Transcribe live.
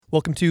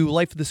Welcome to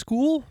Life of the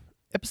School,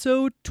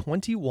 episode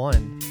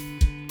 21.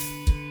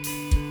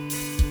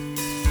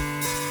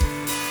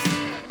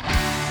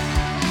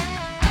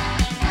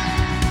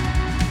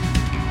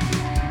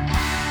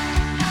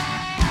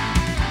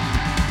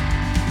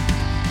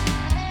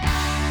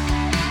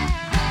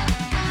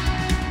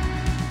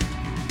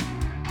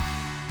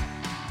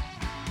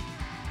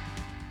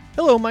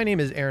 Hello, my name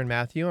is Aaron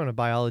Matthew. I'm a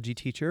biology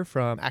teacher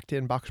from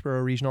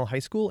Acton-Boxborough Regional High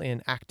School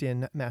in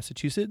Acton,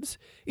 Massachusetts.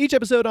 Each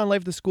episode on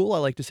Life of the School, I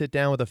like to sit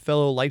down with a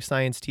fellow life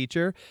science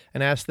teacher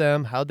and ask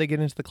them how'd they get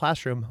into the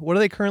classroom, what are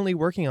they currently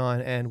working on,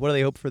 and what do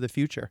they hope for the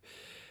future.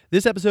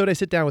 This episode, I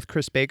sit down with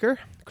Chris Baker.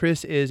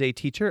 Chris is a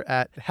teacher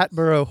at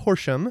Hatboro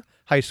Horsham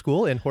High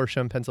School in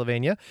Horsham,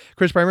 Pennsylvania.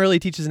 Chris primarily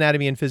teaches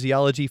anatomy and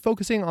physiology,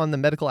 focusing on the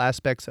medical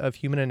aspects of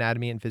human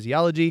anatomy and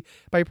physiology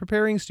by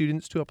preparing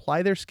students to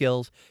apply their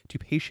skills to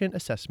patient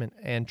assessment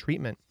and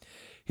treatment.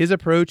 His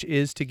approach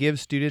is to give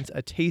students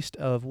a taste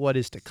of what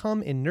is to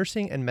come in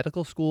nursing and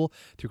medical school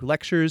through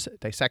lectures,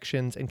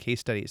 dissections, and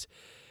case studies.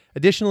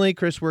 Additionally,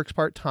 Chris works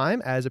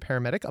part-time as a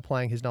paramedic,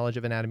 applying his knowledge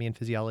of anatomy and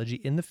physiology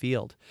in the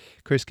field.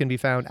 Chris can be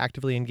found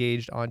actively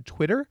engaged on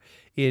Twitter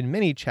in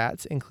many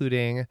chats,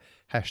 including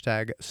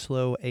hashtag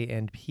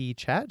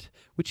 #SlowANPChat,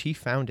 which he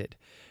founded.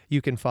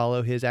 You can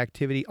follow his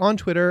activity on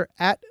Twitter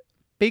at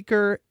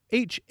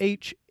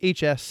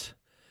BakerHHHS.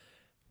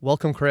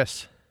 Welcome,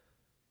 Chris.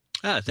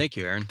 Thank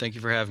you, Aaron. Thank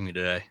you for having me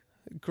today.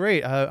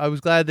 Great. I was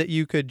glad that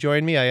you could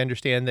join me. I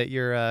understand that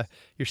your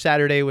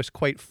Saturday was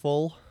quite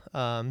full.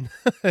 And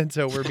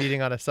so we're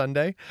meeting on a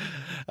Sunday.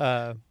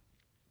 So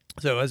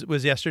as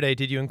was yesterday,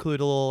 did you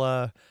include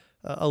a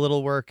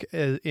little work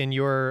in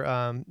your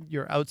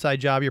outside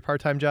job, your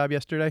part-time job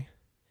yesterday?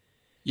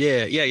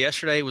 Yeah.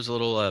 Yesterday was a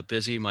little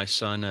busy. My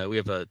son, we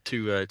have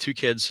two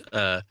kids.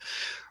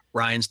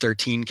 Ryan's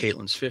 13,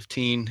 Caitlin's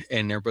 15,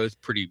 and they're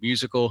both pretty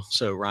musical.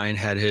 So Ryan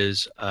had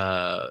his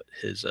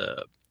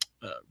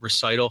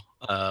recital,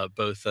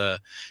 both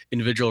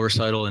individual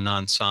recital and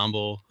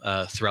ensemble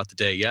throughout the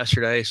day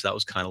yesterday. So that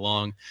was kind of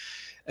long.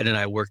 And then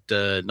I worked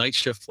a night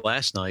shift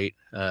last night,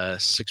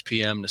 6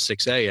 p.m. to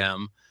 6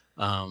 a.m.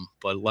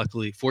 But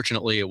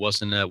fortunately, it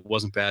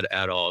wasn't bad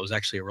at all. It was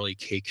actually a really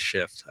cake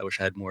shift. I wish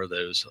I had more of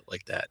those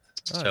like that.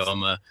 Nice.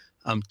 So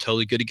I'm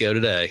totally good to go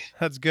today.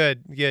 That's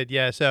good. Good.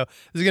 Yeah. So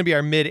this is going to be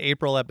our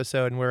mid-April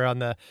episode, and we're on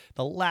the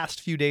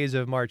last few days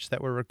of March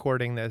that we're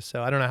recording this.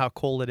 So I don't know how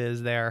cold it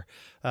is there.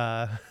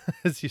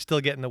 As you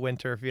still getting the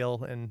winter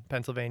feel in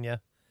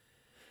Pennsylvania.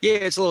 Yeah,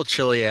 it's a little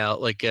chilly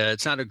out.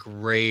 It's not a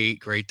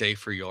great day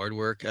for yard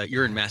work.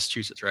 You're in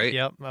Massachusetts, right?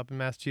 Yep. Up in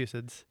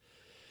Massachusetts.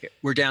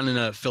 We're down in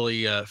the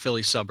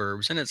Philly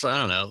suburbs, and it's, I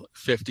don't know,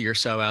 50 or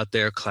so out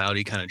there,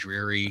 cloudy, kind of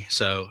dreary.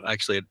 So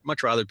actually, I'd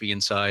much rather be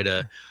inside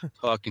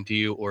talking to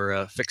you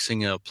or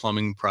fixing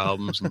plumbing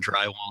problems and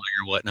drywalling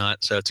or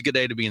whatnot. So it's a good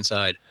day to be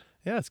inside.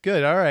 Yeah, it's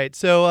good. All right.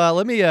 So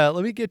let me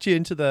get you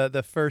into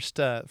the first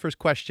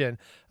question,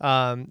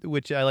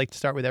 which I like to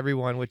start with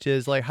everyone, which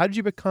is how did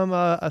you become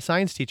a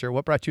science teacher?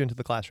 What brought you into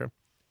the classroom?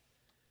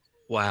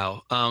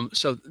 Wow.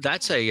 So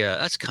that's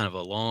kind of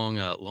a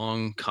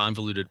long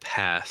convoluted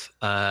path.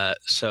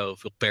 So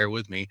if you'll bear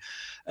with me,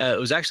 it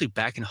was actually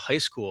back in high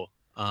school.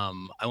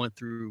 I went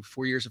through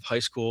 4 years of high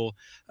school,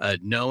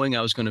 knowing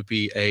I was going to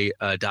be a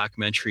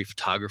documentary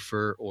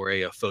photographer or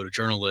a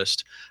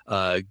photojournalist.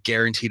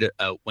 Guaranteed it.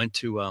 Went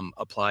to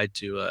applied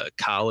to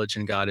college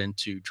and got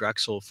into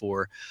Drexel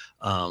for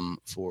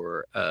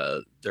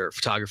their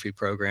photography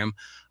program.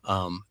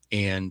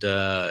 And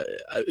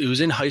it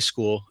was in high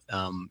school.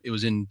 It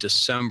was in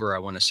December, I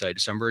want to say,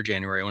 December or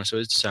January. I want to say it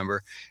was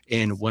December.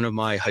 And one of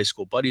my high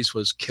school buddies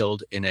was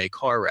killed in a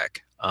car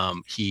wreck.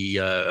 He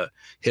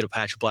hit a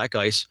patch of black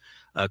ice,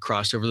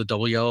 crossed over the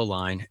double yellow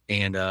line,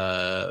 and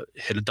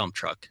hit a dump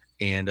truck.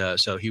 And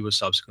so he was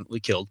subsequently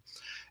killed.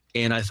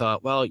 And I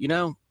thought, well,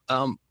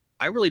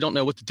 I really don't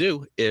know what to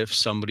do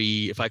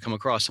if I come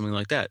across something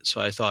like that.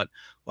 So I thought,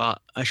 well,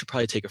 I should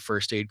probably take a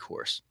first aid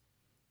course.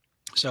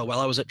 So while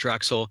I was at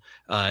Drexel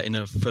in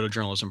the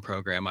photojournalism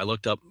program, I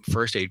looked up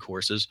first aid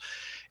courses,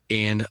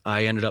 and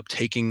I ended up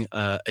taking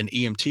an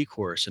EMT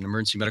course, an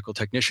emergency medical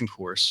technician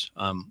course,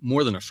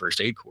 more than a first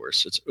aid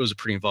course. It was a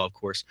pretty involved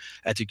course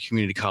at the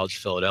Community College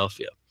of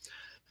Philadelphia.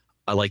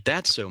 I liked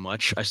that so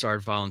much, I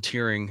started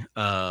volunteering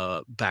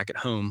back at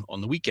home on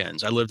the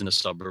weekends. I lived in the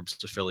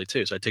suburbs of Philly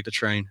too, so I take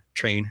the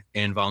train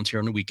and volunteer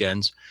on the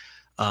weekends.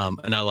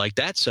 And I liked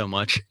that so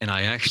much, and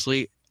I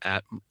actually,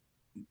 at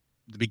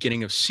the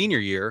beginning of senior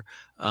year,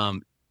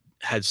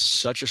 had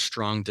such a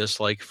strong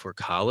dislike for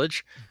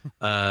college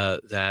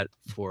that,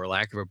 for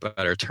lack of a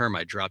better term,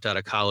 I dropped out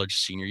of college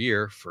senior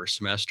year first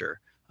semester,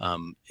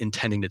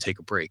 intending to take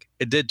a break.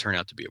 It did turn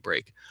out to be a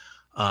break.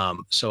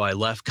 So I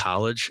left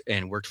college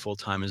and worked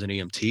full-time as an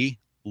EMT.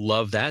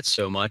 Loved that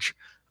so much.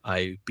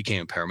 I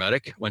became a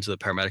paramedic, went to the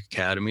paramedic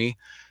academy,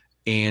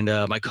 and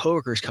my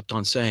coworkers kept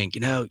on saying,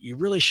 you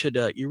really should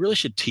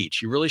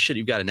teach.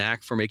 You've got a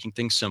knack for making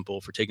things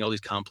simple, for taking all these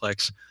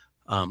complex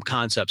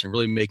concepts and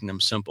really making them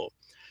simple.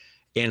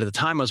 And at the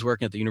time, I was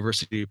working at the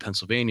University of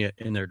Pennsylvania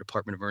in their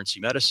Department of Emergency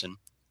Medicine.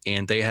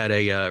 and they had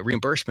a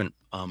reimbursement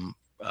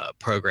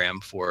program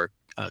for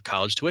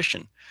college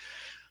tuition.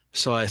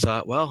 So I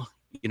thought, well,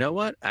 you know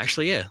what?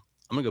 Actually, yeah,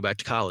 I'm gonna go back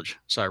to college.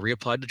 So I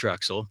reapplied to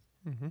Drexel.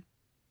 Mm-hmm.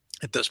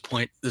 At this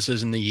point, this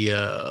is in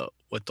the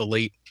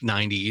late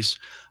 '90s.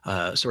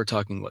 So we're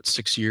talking what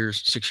 6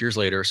 years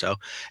later or so,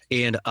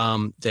 and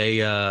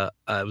they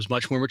I was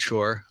much more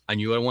mature. I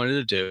knew what I wanted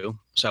to do,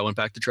 so I went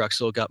back to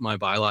Drexel, got my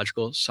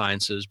biological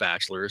sciences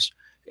bachelor's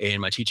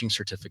and my teaching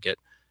certificate,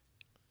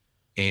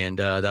 and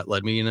that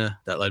led me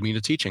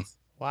into teaching.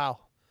 Wow.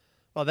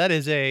 Well,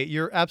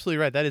 you're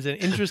absolutely right. That is an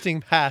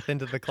interesting path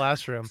into the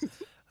classroom.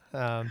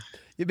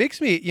 It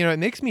makes me, it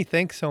makes me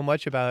think so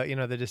much about,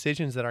 the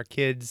decisions that our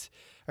kids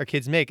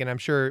make. And I'm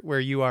sure where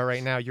you are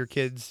right now, your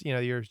kids,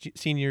 your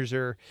seniors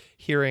are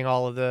hearing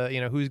all of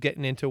the, who's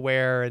getting into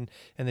where, and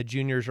the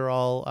juniors are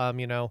all,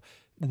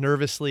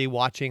 nervously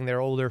watching their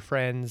older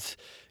friends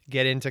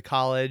get into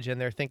college,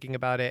 and they're thinking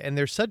about it. And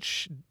there's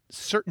such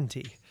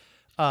certainty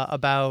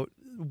about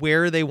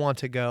where they want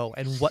to go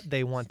and what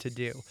they want to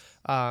do.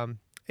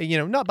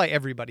 Not by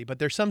everybody, but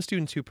there's some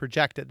students who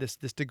project at this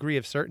degree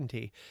of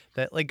certainty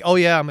that, like, oh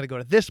yeah, I'm going to go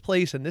to this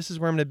place and this is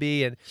where I'm going to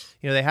be, and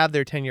they have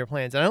their 10-year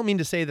plans. And I don't mean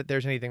to say that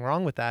there's anything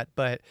wrong with that,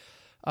 but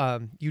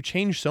you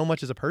change so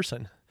much as a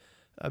person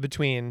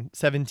between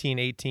 17,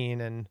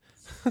 18, and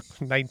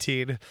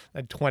 19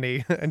 and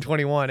 20 and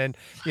 21. And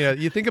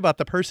you think about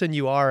the person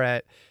you are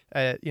at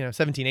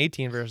 17,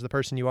 18 versus the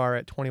person you are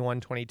at 21,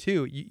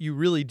 22. You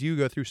really do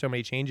go through so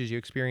many changes. You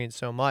experience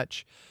so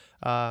much.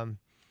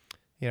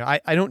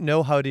 I don't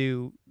know how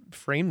to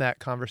frame that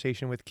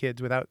conversation with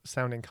kids without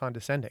sounding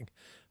condescending.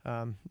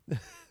 Um,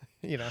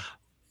 you know.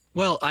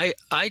 Well,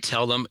 I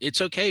tell them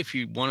it's okay if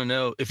you want to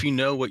know, if you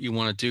know what you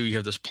want to do, you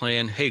have this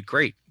plan. Hey,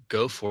 great,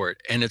 go for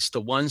it. And it's the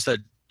ones that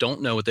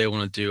don't know what they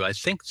want to do. I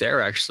think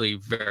they're actually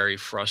very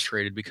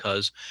frustrated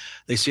because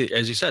they see,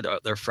 as you said,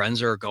 their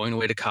friends are going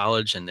away to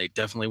college and they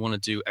definitely want to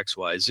do X,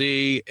 Y,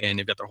 Z, and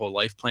they've got their whole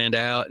life planned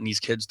out. And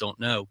these kids don't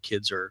know.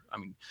 Kids are, I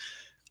mean,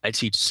 I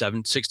teach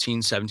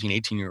 16, 17,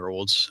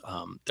 18-year-olds.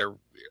 They're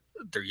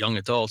young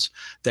adults.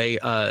 They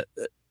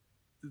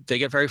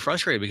get very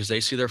frustrated because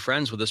they see their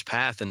friends with this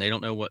path and they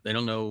don't know what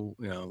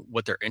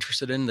they're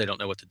interested in. They don't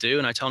know what to do.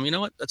 And I tell them, you know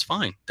what, that's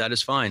fine. That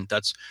is fine.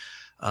 That's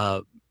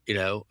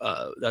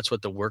that's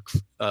what the work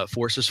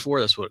force is for.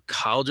 That's what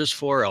college is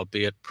for,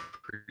 albeit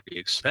pretty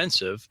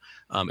expensive.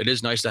 It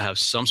is nice to have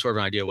some sort of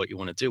an idea what you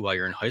want to do while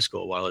you're in high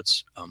school, while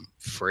it's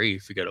free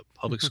if you go to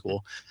public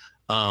school.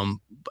 And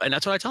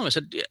that's what I tell them. I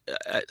said,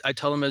 I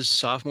tell them as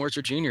sophomores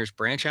or juniors,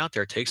 branch out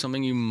there, take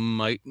something you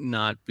might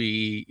not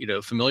be,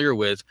 familiar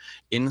with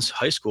in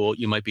high school.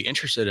 You might be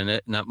interested in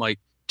it, and that might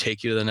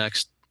take you to the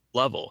next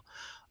level.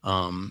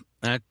 And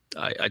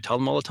I tell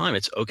them all the time,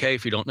 it's okay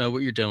if you don't know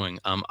what you're doing.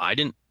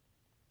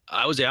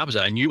 I was the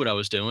opposite. I knew what I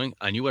was doing.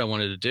 I knew what I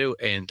wanted to do,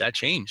 and that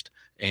changed.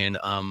 And,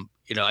 I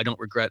don't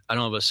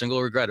have a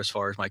single regret as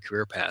far as my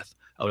career path.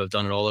 I would have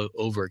done it all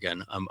over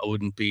again. I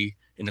wouldn't be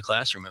in the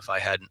classroom if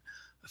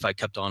I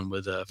kept on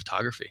with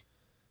photography.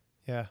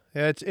 Yeah.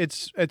 I think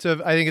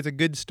it's a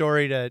good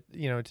story to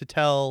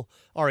tell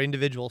our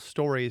individual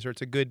stories, or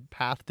it's a good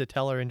path to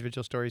tell our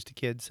individual stories to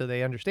kids so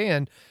they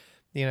understand,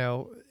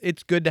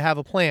 it's good to have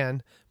a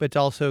plan, but it's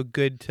also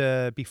good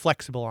to be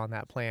flexible on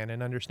that plan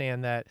and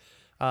understand that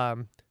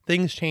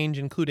things change,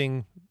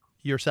 including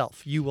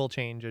yourself. You will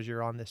change as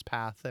you're on this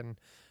path, and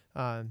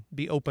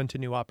be open to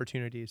new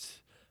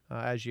opportunities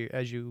as you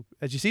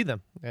see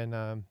them,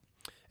 and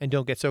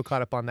don't get so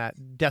caught up on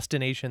that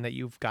destination that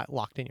you've got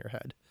locked in your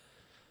head.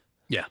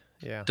 Yeah,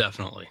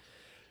 definitely.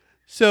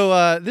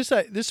 So this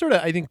sort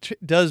of, I think,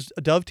 does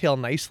dovetail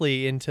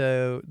nicely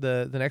into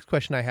the next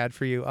question I had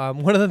for you.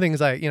 One of the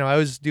things I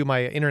always do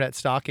my internet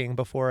stalking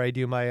before I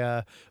do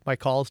my my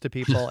calls to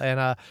people,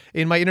 and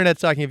in my internet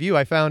stalking of you,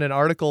 I found an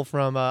article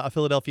from a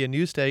Philadelphia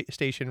news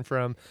station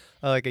from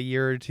like a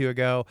year or two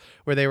ago,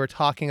 where they were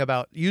talking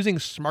about using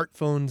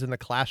smartphones in the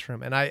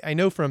classroom. And I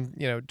know from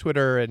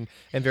Twitter and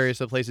various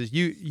other places,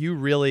 you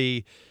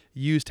really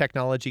use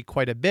technology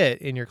quite a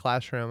bit in your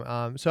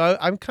classroom. So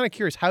I'm kind of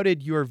curious, how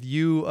did your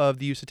view of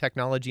the use of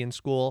technology in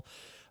school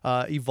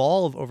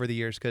evolve over the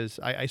years? Because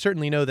I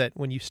certainly know that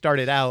when you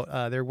started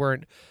out, there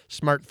weren't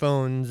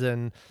smartphones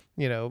and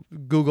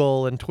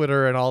Google and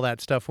Twitter and all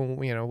that stuff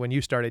when you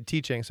started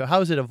teaching. So how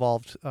has it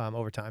evolved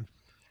over time?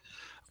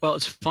 Well,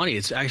 it's funny.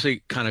 It's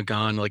actually kind of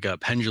gone like a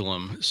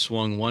pendulum,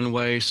 swung one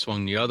way,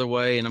 swung the other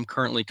way, and I'm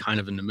currently kind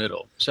of in the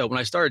middle. So when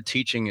I started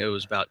teaching, it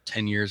was about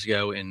 10 years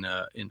ago in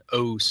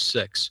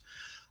 '06.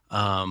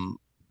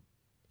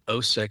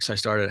 '06, I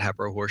started at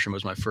Hatboro Horsham. It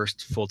was my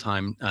first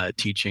full-time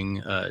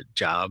teaching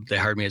job. They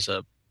hired me as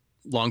a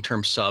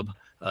long-term sub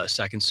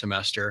second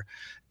semester,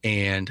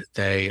 and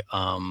and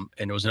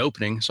it was an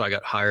opening, so I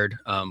got hired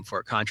for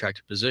a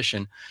contracted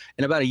position.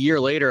 And about a year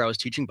later, I was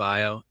teaching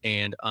bio,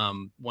 and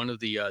one of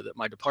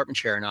my department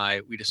chair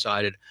and we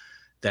decided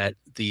that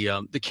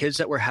the kids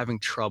that were having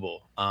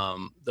trouble,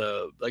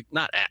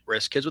 not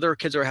at-risk kids, but there were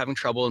kids that were having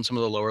trouble in some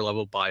of the lower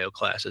level bio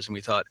classes, and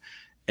we thought,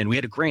 and we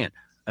had a grant.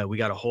 We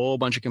got a whole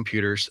bunch of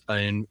computers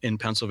in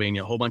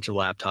Pennsylvania, a whole bunch of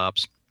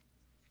laptops.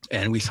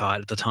 And we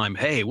thought at the time,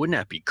 hey, wouldn't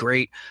that be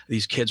great?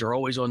 These kids are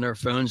always on their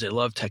phones. They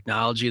love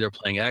technology. They're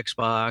playing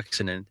Xbox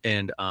and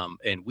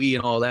Wii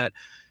and all that.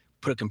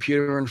 Put a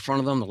computer in front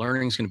of them. The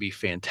learning is going to be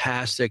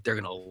fantastic. They're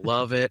going to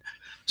love it.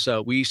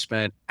 So we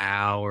spent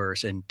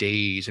hours and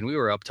days, and we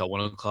were up till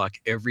 1 o'clock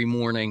every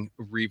morning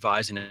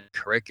revising a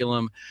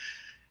curriculum,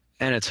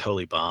 and it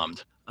totally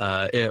bombed.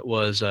 It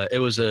was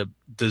a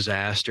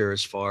disaster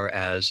as far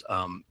as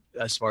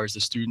the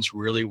students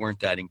really weren't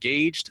that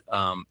engaged.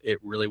 It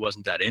really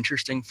wasn't that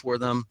interesting for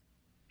them.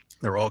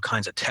 There were all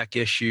kinds of tech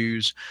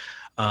issues.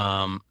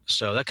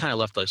 So that kind of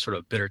left a sort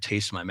of bitter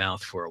taste in my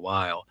mouth for a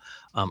while.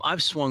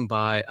 I've swung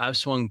back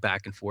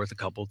and forth a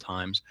couple of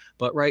times,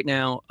 but right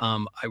now,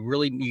 I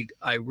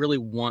really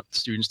want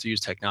students to use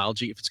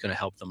technology if it's going to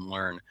help them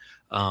learn.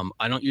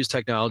 I don't use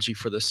technology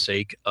for the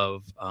sake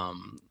of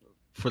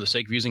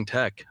using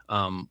tech.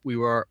 We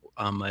were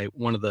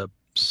one of the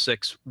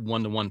 6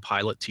 one-to-one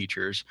pilot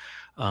teachers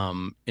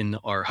in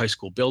our high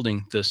school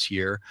building this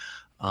year.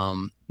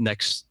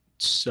 Next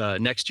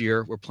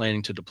year, we're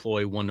planning to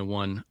deploy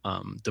one-to-one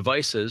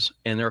devices,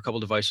 and there are a couple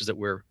of devices that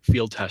we're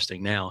field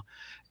testing now.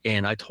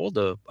 And I told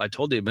the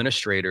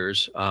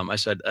administrators, I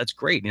said, "That's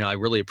great. I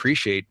really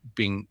appreciate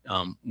being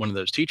one of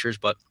those teachers,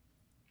 but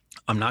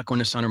I'm not going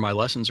to center my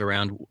lessons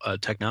around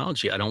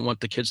technology. I don't want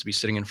the kids to be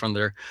sitting in front of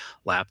their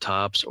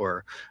laptops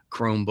or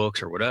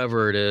Chromebooks or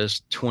whatever it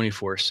is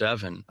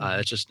 24/7.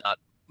 It's just not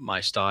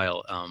my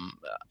style.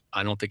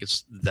 I don't think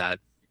it's that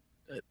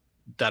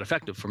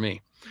effective for me.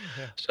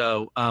 Yeah.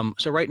 So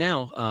right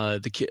now,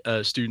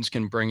 students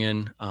can bring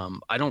in.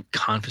 I don't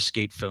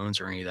confiscate phones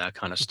or any of that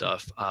kind of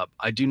stuff.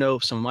 I do know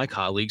some of my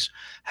colleagues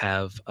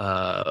have.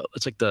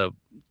 It's like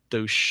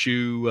those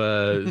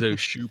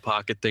shoe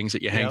pocket things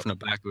that you hang Yep. from the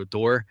back of a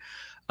door.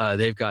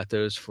 They've got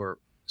those for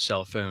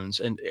cell phones,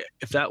 and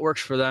if that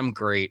works for them,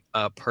 great.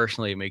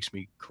 Personally, it makes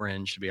me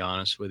cringe, to be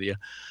honest with you.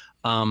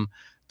 Um,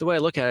 the way I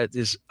look at it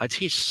is I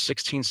teach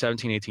 16,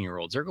 17,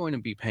 18-year-olds. They're going to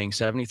be paying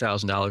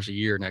 $70,000 a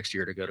year next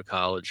year to go to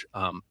college.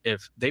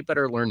 If they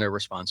better learn their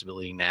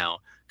responsibility now.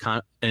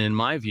 And in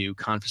my view,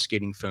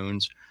 confiscating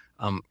phones,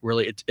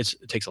 really, it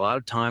takes a lot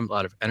of time, a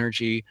lot of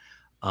energy,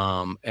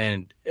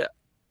 and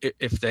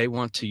if they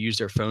want to use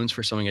their phones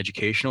for something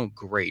educational,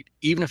 great.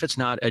 Even if it's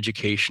not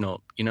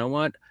educational, you know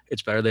what?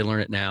 It's better they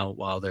learn it now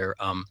while they're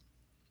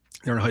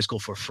in high school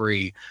for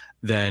free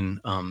than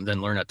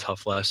learn a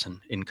tough lesson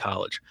in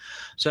college.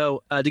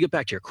 So to get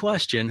back to your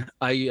question,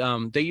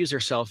 they use their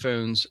cell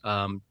phones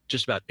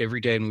just about every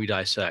day when we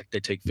dissect.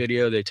 They take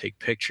video, they take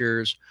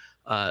pictures.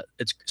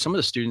 It's some of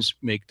the students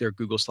make their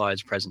Google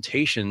Slides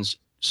presentations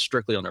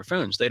strictly on their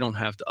phones. They don't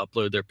have to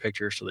upload their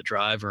pictures to the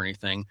drive or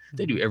anything.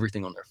 They do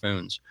everything on their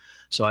phones.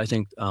 So I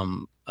think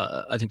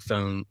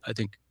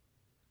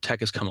tech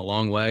has come a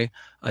long way.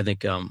 I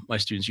think my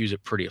students use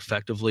it pretty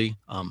effectively.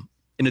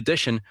 In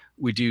addition,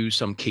 we do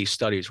some case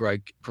studies where I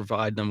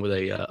provide them with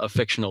a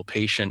fictional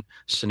patient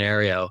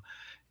scenario,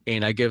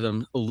 and I give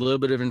them a little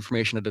bit of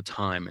information at a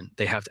time, and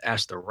they have to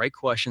ask the right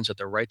questions at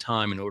the right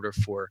time in order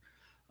for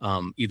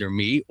either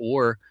me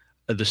or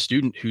the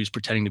student who's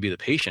pretending to be the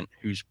patient,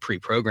 who's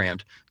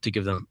pre-programmed, to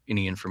give them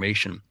any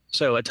information.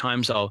 So at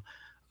times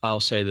I'll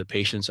say the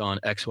patient's on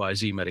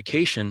XYZ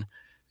medication,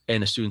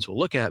 and the students will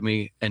look at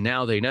me, and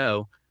now they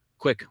know,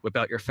 quick, whip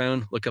out your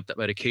phone, look up that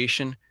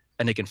medication,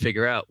 and they can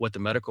figure out what the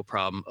medical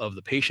problem of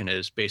the patient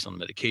is based on the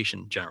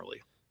medication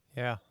generally.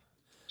 Yeah.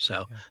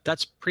 So Yeah.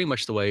 that's pretty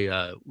much the way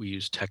we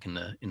use tech in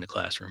the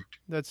classroom.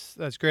 That's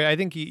great. I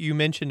think you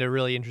mentioned a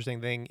really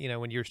interesting thing.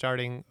 When you're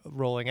starting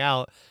rolling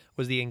out,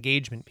 was the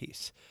engagement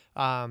piece.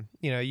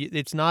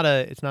 It's not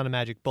a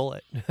magic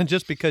bullet.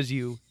 Just because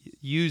you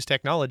use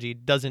technology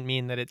doesn't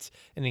mean that it's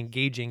an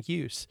engaging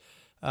use.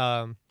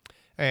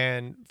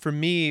 And for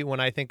me, when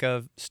I think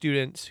of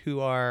students who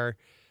are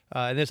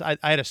and this, I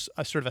had a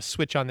sort of a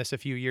switch on this a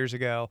few years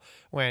ago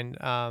when,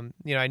 I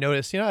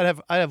noticed,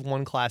 I'd have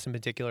one class in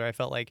particular. I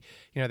felt like,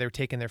 they were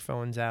taking their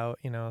phones out,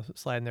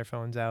 sliding their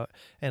phones out,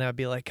 and I'd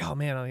be like, oh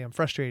man, I'm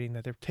frustrating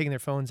that they're taking their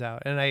phones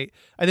out. And I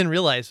didn't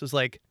realize it was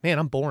like, man,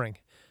 I'm boring.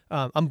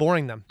 I'm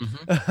boring them.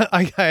 Mm-hmm.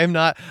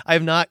 I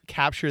have not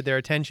captured their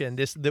attention.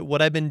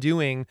 What I've been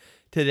doing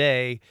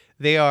today,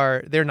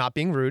 they're not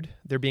being rude.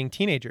 They're being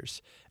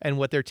teenagers. And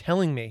what they're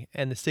telling me,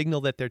 and the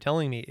signal that they're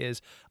telling me,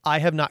 is I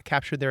have not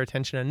captured their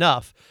attention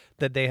enough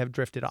that they have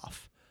drifted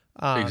off.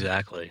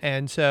 Exactly.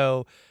 And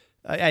so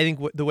I think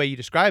the way you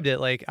described it,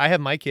 like I have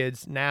my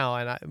kids now,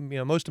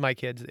 and most of my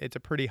kids, it's a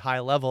pretty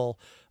high level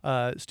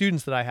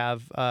students that I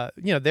have.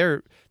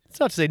 It's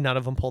not to say none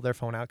of them pull their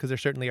phone out, because there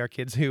certainly are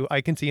kids who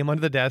I can see them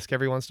under the desk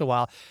every once in a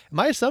while.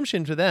 My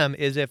assumption for them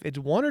is if it's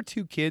one or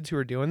two kids who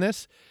are doing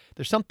this,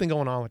 there's something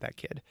going on with that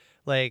kid.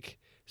 Like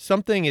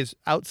something is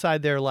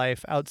outside their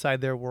life,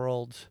 outside their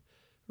world,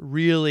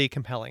 really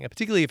compelling, and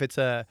particularly if it's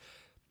out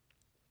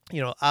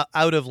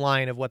of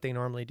line of what they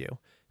normally do.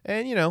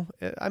 And,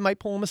 I might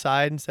pull them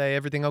aside and say,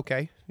 everything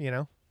okay?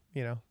 I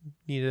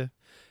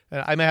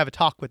might have a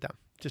talk with them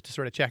just to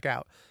sort of check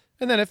out.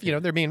 And then if,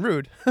 they're being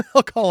rude,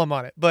 I'll call them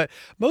on it. But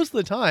most of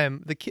the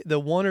time, the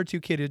one or two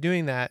kid who's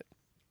doing that,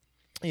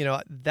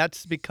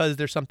 that's because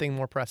there's something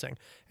more pressing,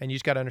 and you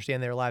just got to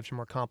understand their lives are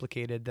more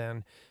complicated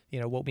than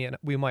what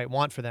we might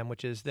want for them,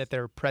 which is that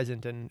they're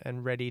present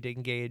and ready to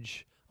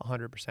engage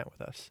 100%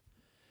 with us.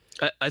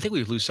 I think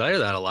we lose sight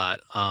of that a lot.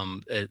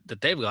 That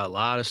they've got a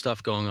lot of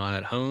stuff going on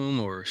at home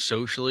or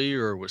socially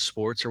or with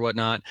sports or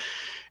whatnot.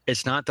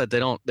 It's not that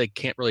they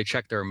can't really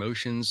check their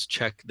emotions,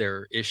 check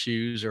their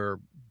issues or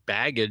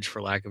baggage,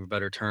 for lack of a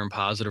better term,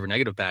 positive or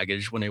negative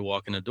baggage when they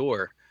walk in the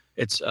door.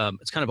 It's kind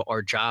of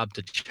our job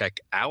to check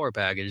our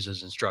baggage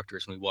as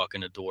instructors when we walk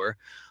in the door,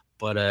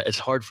 but it's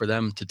hard for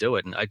them to do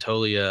it. And I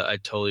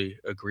totally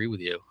agree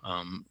with you.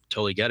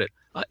 Totally get it.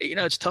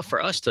 It's tough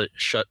for us to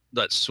shut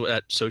that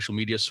social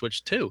media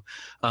switch too.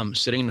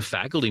 Sitting in a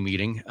faculty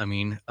meeting, I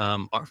mean,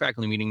 our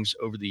faculty meetings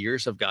over the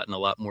years have gotten a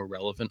lot more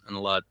relevant and a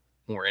lot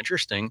more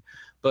interesting.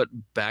 But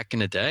back in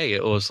the day,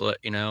 it was like,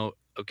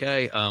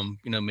 okay,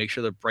 make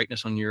sure the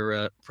brightness on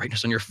your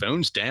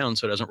phone's down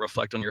so it doesn't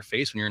reflect on your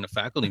face when you're in a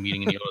faculty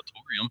meeting in the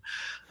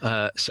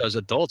auditorium. So as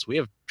adults, we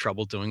have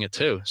trouble doing it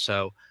too.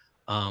 So,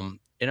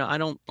 I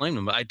don't blame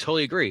them. I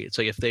totally agree. It's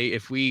like if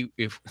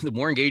the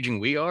more engaging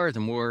we are, the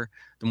more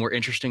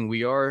interesting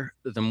we are,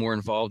 the more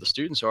involved the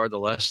students are, the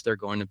less they're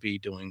going to be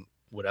doing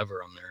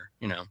whatever on their,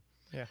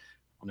 Yeah.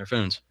 on their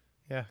phones.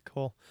 Yeah,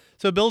 cool.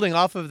 So building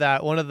off of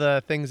that, one of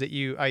the things that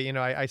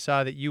I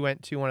saw that you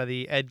went to one of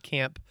the Ed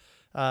Camp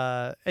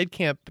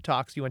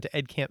talks. You went to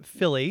Ed Camp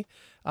Philly,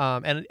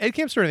 and Ed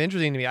Camp's sort of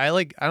interesting to me. I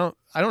don't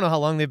know how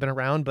long they've been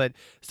around, but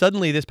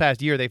suddenly this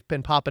past year they've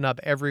been popping up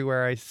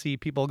everywhere. I see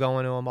people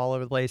going to them all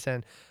over the place,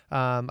 and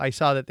I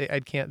saw that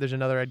there's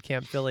another Ed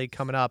Camp Philly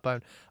coming up.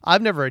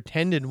 I've never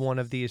attended one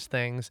of these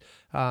things.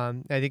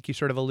 I think you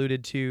sort of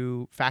alluded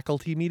to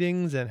faculty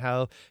meetings and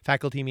how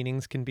faculty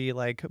meetings can be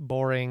like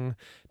boring,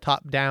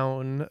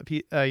 top-down,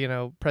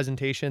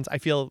 presentations. I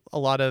feel a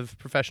lot of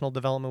professional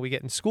development we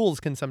get in schools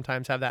can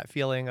sometimes have that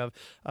feeling of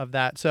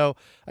that. So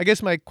I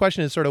guess my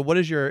question is sort of, what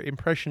is your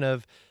impression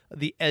of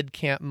the Ed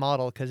Camp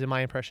model? Because in my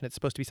impression, it's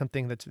supposed to be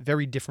something that's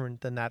very different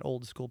than that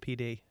old school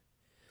PD.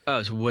 Oh,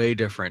 it's way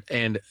different,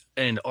 and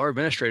our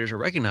administrators are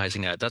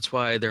recognizing that. That's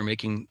why they're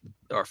making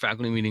our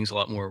faculty meetings a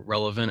lot more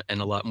relevant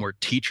and a lot more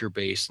teacher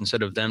based.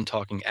 Instead of them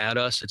talking at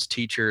us, it's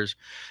teacher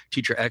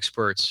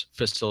experts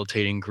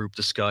facilitating group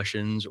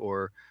discussions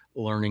or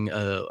learning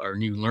our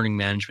new learning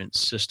management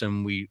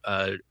system. We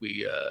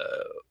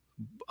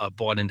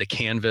bought into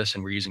Canvas,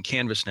 and we're using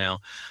Canvas now.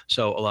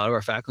 So a lot of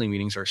our faculty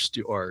meetings are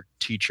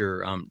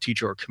teacher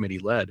or committee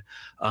led.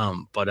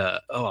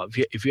 But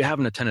if you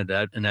haven't attended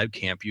an Ed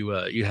Camp, you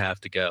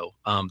have to go.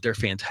 They're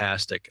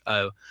fantastic.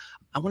 I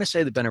want to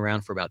say they've been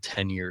around for about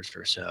 10 years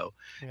or so.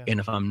 Yeah. And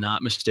if I'm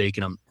not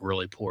mistaken, I'm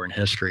really poor in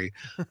history.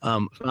 If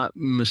I'm not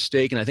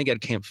mistaken, I think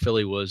Ed Camp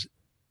Philly was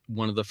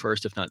one of the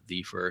first, if not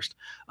the first.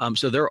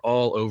 So they're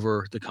all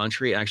over the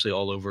country, actually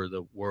all over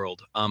the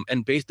world.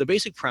 And the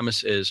basic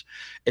premise is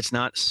it's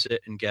not sit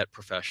and get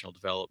professional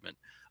development.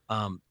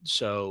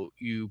 So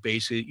you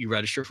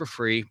register for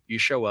free, you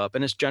show up,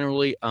 and it's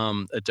generally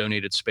a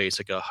donated space,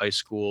 like a high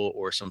school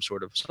or some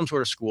sort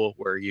of school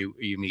where you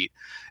meet.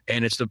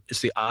 And it's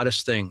the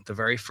oddest thing. The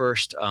very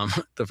first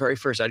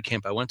Ed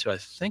Camp I went to, I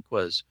think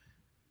was,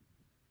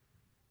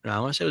 I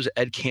want to say it was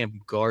Ed Camp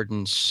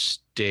Garden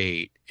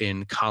State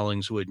in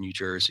Collingswood, New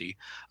Jersey.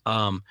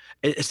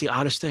 It's the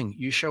oddest thing.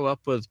 You show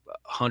up with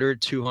 100,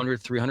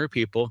 200, 300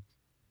 people.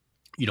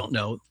 You don't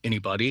know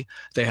anybody.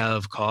 They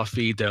have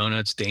coffee,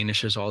 donuts,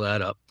 danishes, all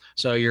that up.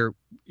 So you're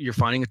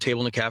finding a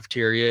table in the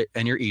cafeteria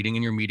and you're eating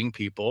and you're meeting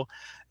people.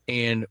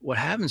 And what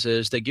happens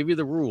is they give you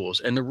the rules,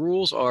 and the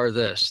rules are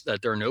this: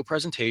 that there are no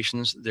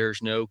presentations,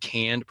 there's no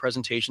canned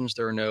presentations,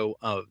 there are no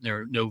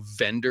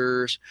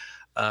vendors.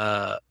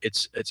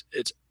 It's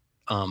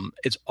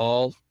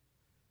all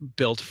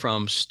built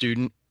from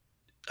student.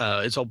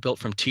 It's all built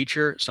from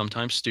teacher,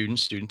 sometimes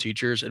students, student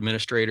teachers,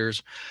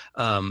 administrators,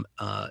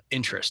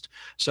 interest.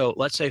 So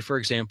let's say, for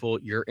example,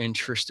 you're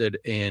interested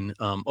in,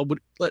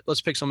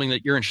 let's pick something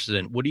that you're interested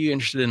in. What are you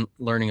interested in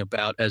learning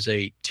about as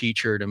a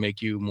teacher to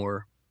make you a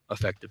more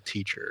effective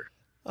teacher?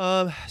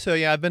 So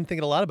yeah, I've been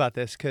thinking a lot about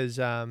this because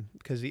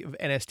the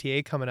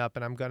NSTA coming up,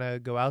 and I'm gonna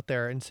go out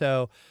there, and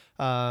so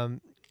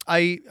I'm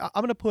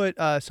gonna put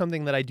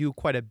something that I do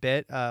quite a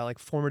bit, like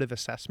formative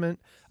assessment.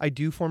 I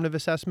do formative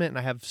assessment, and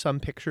I have some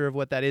picture of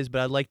what that is,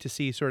 but I'd like to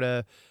see sort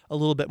of a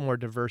little bit more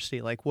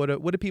diversity. Like, what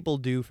do people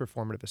do for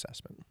formative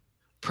assessment?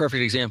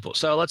 Perfect example.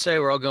 So let's say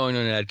we're all going to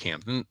an Ed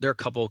Camp, and there are a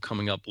couple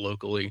coming up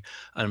locally.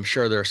 I'm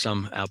sure there are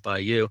some out by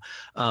you.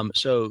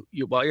 So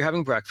while you're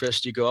having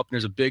breakfast, you go up and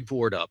there's a big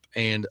board up,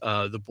 and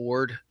the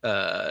board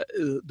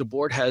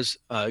has,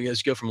 as you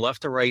go from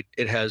left to right,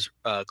 it has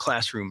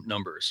classroom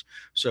numbers.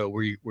 So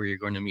where you're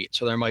going to meet.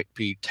 So there might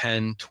be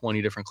 10,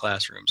 20 different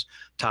classrooms.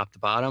 Top to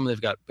bottom, they've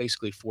got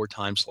basically 4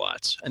 time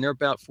slots, and they're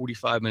about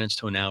 45 minutes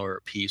to an hour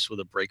a piece with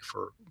a break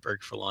for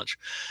lunch.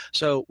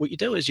 So what you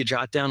do is you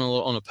jot down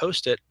on a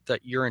Post-it that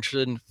you're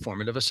interested in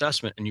formative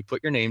assessment, and you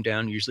put your name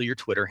down, usually your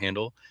Twitter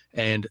handle,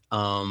 and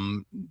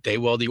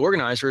the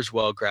organizers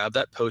will grab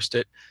that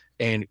Post-it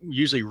and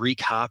usually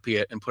recopy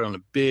it and put on a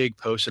big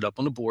post-it up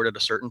on the board at a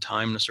certain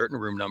time and a certain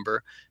room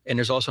number. And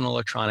there's also an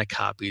electronic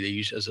copy they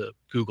use as a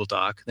Google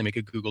Doc. They make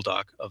a Google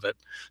Doc of it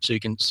so you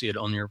can see it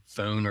on your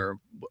phone or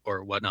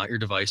whatnot, your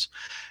device.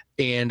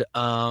 And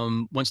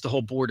once the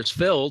whole board is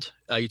filled,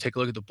 you take a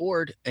look at the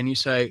board and you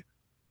say,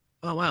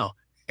 oh, wow,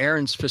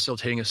 Aaron's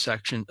facilitating a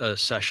session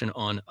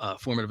on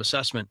formative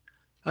assessment.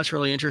 That's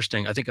really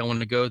interesting. I think I want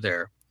to go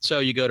there. So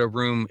you go to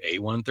room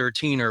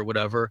A113 or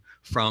whatever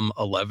from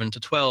 11 to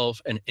 12,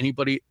 and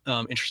anybody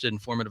interested in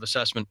formative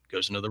assessment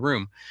goes into the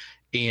room.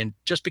 And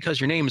just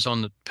because your name is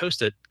on the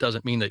post-it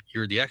doesn't mean that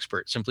you're the expert.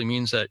 It simply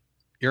means that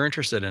you're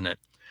interested in it.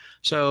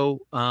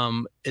 So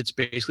it's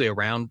basically a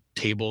round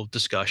table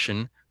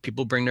discussion.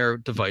 People bring their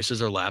devices,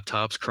 their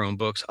laptops,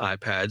 Chromebooks,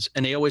 iPads,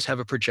 and they always have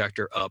a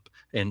projector up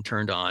and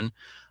turned on.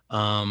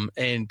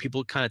 And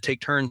people kind of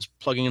take turns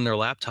plugging in their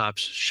laptops,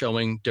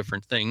 showing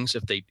different things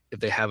if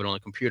they have it on a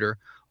computer,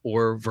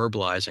 or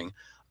verbalizing.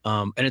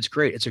 And it's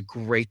great. It's a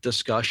great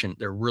discussion.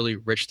 They're really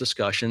rich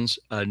discussions.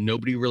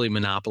 Nobody really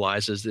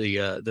monopolizes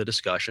the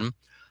discussion.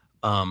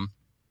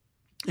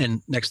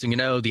 And next thing you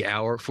know, the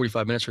hour,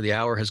 45 minutes or the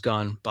hour has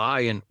gone by,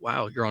 and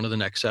wow, you're on to the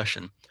next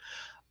session.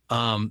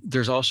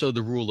 There's also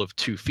the rule of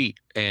 2 feet,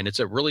 and it's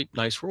a really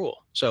nice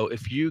rule. So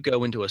if you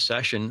go into a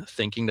session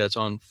thinking that's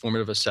on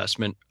formative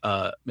assessment,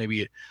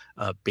 maybe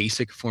a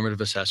basic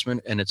formative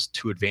assessment, and it's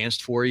too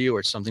advanced for you, or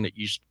it's something that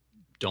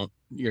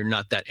you're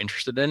not that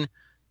interested in,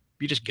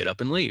 you just get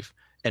up and leave.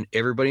 And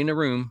everybody in the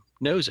room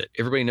knows it.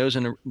 Everybody knows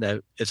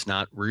that it's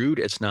not rude.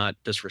 It's not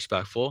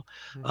disrespectful.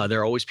 There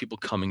are always people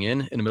coming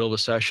in the middle of a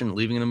session,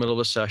 leaving in the middle of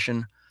a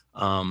session.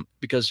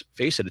 Because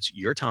face it, it's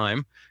your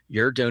time.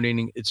 You're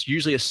donating. It's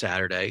usually a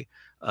Saturday.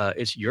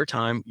 It's your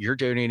time. You're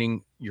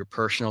donating your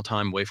personal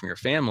time away from your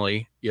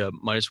family. You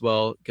might as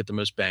well get the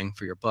most bang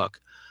for your buck.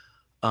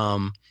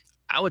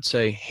 I would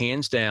say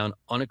hands down,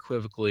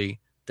 unequivocally,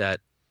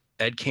 that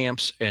ed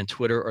camps and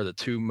Twitter are the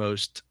two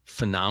most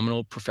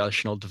phenomenal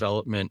professional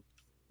development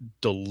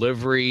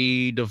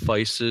delivery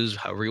devices,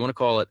 however you want to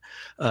call it,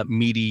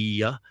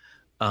 media,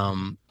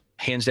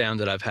 hands down,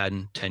 that I've had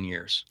in 10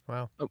 years.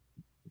 Wow.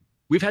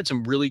 We've had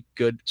some really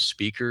good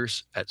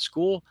speakers at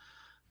school,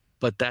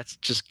 but that's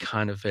just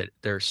kind of it.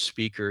 They're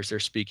speakers.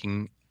 They're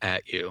speaking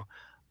at you.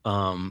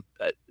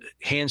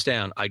 Hands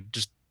down,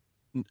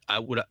 I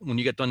would, when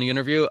you get done the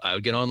interview, I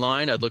would get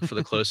online. I'd look for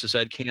the closest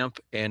ed camp,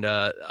 and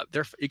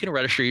you can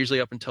register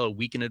usually up until a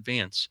week in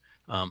advance.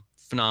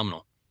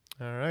 Phenomenal.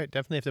 All right,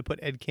 definitely have to put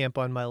ed camp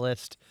on my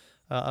list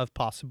of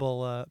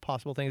possible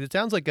things. It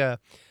sounds like I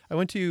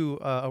went to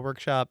a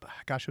workshop.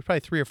 Gosh, it was probably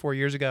 3 or 4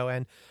 years ago,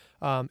 and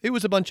it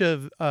was a bunch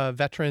of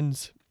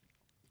veterans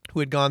who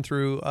had gone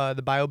through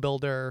the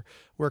BioBuilder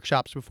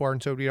workshops before,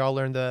 and so we all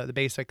learned the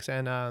basics.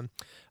 And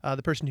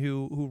the person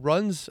who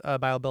runs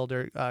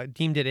BioBuilder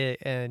deemed it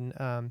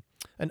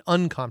an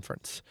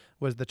unconference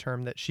was the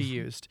term that she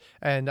used.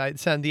 And I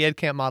said the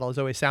EdCamp model has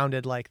always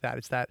sounded like that.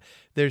 It's that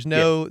there's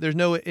no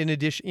in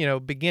addition,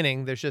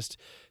 beginning. There's just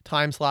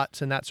time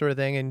slots and that sort of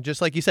thing. And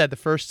just like you said, the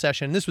first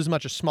session, this was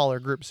much a smaller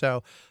group,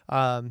 so.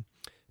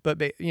 But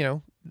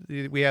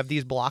we have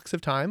these blocks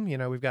of time.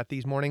 We've got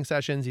these morning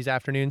sessions, these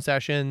afternoon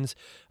sessions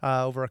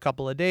over a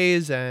couple of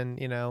days, and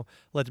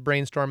let's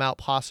brainstorm out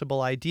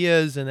possible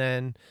ideas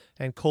and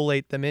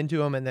collate them into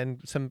them, and then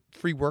some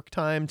free work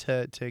time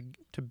to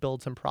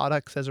build some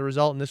products as a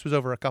result. And this was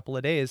over a couple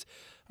of days,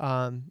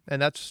 and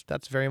that's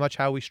very much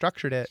how we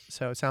structured it.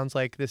 So it sounds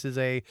like this is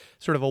a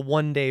sort of a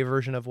one-day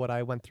version of what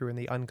I went through in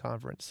the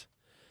unconference.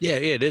 Yeah,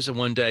 it is a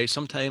one day.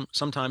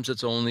 Sometimes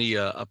it's only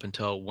up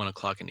until 1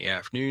 o'clock in the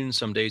afternoon.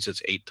 Some days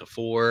it's 8 to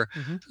 4.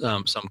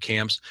 Mm-hmm. Some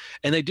camps,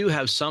 and they do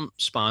have some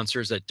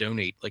sponsors that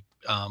donate. Like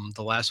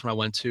the last one I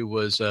went to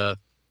was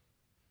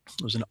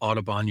in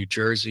Audubon, New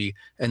Jersey,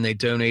 and they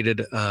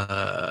donated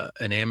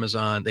an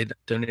Amazon. They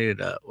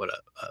donated a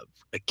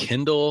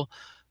Kindle,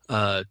 2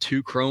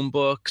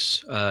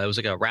 Chromebooks. It was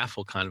like a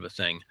raffle kind of a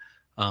thing.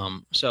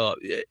 So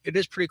it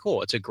is pretty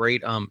cool. It's a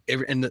great,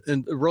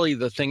 and really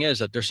the thing is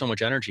that there's so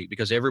much energy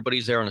because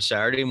everybody's there on a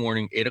Saturday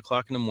morning, 8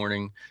 o'clock in the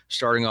morning,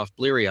 starting off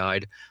bleary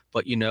eyed,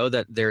 but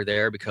that they're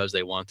there because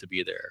they want to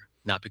be there,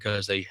 not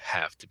because they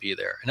have to be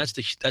there. And that's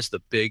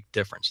the big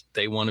difference.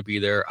 They want to be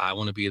there. I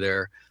want to be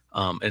there.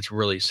 It's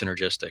really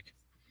synergistic.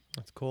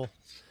 That's cool.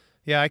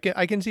 Yeah,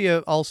 I can see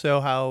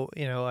also how,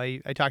 I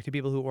talk to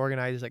people who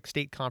organize like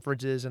state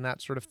conferences and that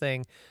sort of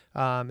thing,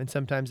 and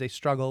sometimes they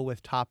struggle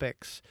with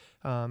topics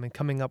and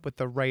coming up with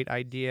the right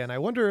idea. And I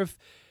wonder if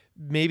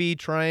maybe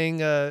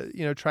trying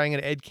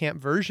an ed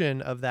camp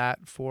version of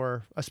that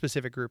for a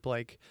specific group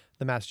like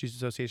the Massachusetts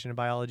Association of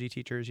Biology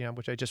Teachers,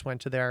 which I just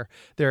went to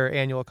their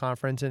annual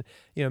conference, and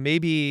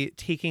maybe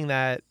taking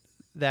that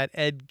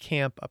ed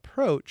camp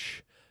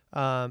approach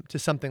to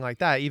something like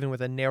that, even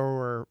with a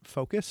narrower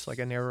focus, like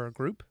a narrower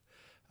group.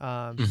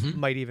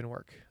 Might even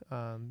work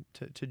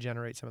to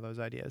generate some of those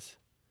ideas.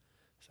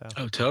 So.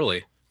 Oh,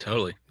 totally.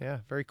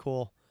 Yeah, very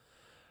cool.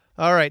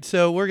 All right,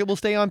 so we'll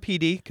stay on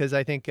PD because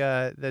I think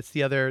that's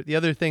the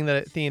other theme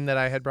that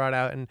I had brought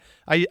out, and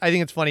I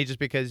think it's funny just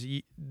because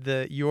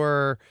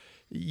your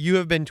you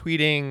have been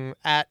tweeting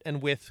at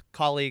and with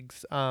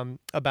colleagues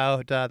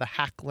about the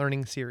Hack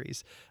Learning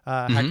series,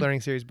 Hack Hmm.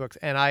 Learning series books,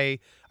 and I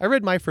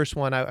read my first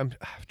one. I'm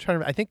trying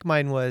to. I think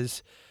mine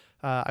was.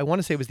 I want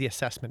to say it was the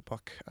assessment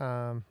book.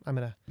 I'm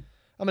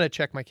gonna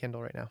check my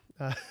Kindle right now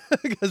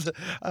because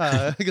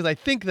because I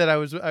think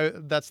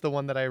that that's the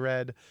one that I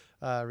read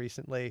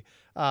recently.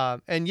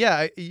 And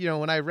yeah,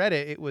 when I read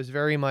it, it was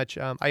very much.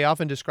 I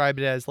often describe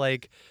it as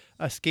like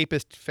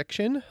escapist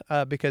fiction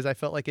because I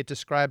felt like it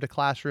described a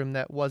classroom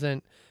that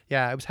wasn't.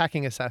 Yeah, it was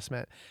hacking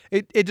assessment.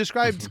 It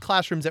described Hmm.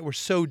 classrooms that were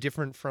so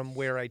different from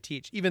where I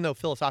teach, even though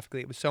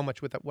philosophically it was so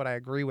much with what I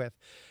agree with.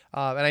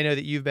 And I know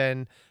that you've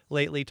been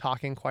lately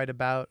talking quite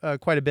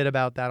a bit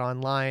about that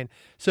online.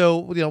 So,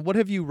 what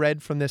have you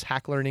read from this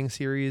Hack Learning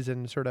series,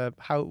 and sort of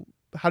how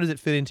does it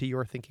fit into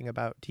your thinking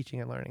about teaching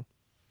and learning?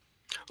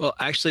 Well,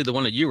 actually, the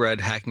one that you read,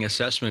 Hacking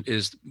Assessment,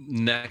 is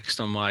next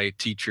on my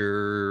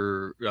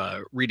teacher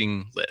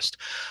reading list.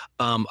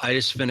 I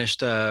just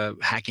finished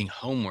Hacking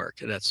Homework.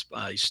 That's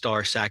by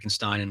Starr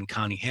Sakenstein and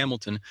Connie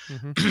Hamilton.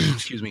 Mm-hmm.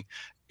 Excuse me.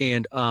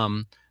 And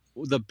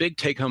the big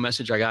take-home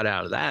message I got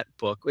out of that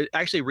book, it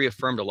actually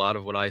reaffirmed a lot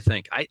of what I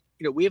think.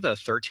 We have a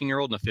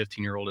 13-year-old and a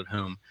 15-year-old at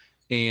home,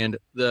 and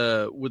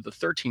with the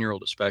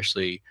 13-year-old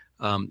especially,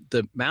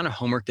 the amount of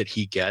homework that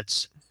he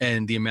gets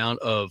and the amount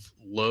of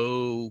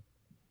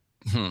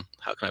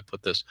how can I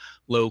put this?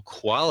 Low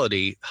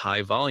quality,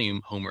 high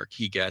volume homework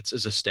he gets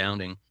is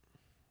astounding.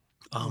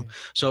 Um, Yeah.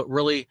 so it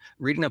really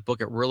reading that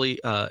book, it really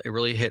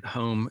hit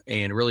home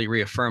and really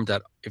reaffirmed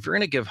that if you're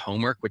going to give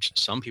homework, which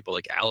some people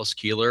like Alice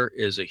Keeler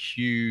is a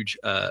huge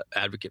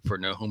advocate for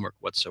no homework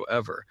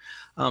whatsoever,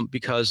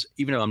 because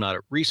even though I'm not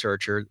a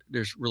researcher,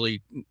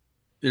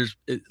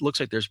 it looks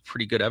like there's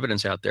pretty good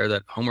evidence out there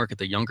that homework at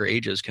the younger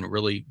ages can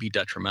really be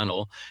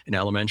detrimental in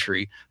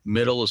elementary.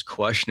 Middle is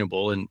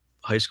questionable and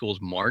high school is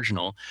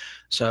marginal.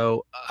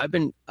 So I've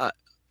been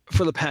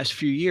for the past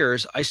few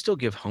years, I still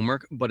give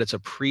homework, but it's a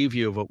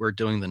preview of what we're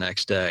doing the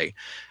next day.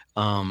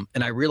 And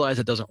I realize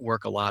it doesn't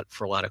work a lot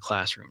for a lot of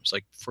classrooms.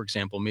 Like, for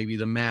example, maybe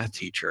the math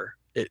teacher.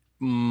 It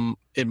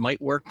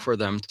might work for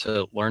them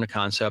to learn a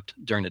concept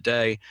during the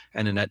day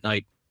and then at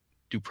night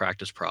do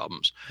practice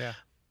problems. Yeah.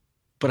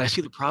 But I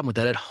see the problem with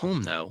that at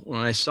home, though. When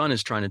my son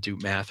is trying to do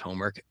math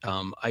homework,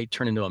 I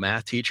turn into a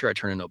math teacher, I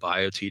turn into a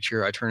bio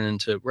teacher, I turn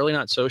into really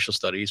not social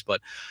studies,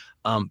 but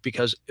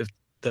because if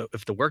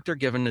the work they're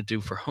given to do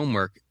for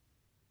homework,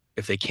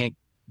 if they can't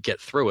get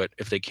through it,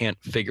 if they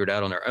can't figure it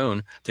out on their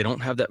own, they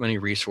don't have that many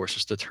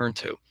resources to turn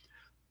to.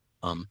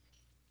 Um,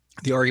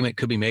 the argument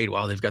could be made,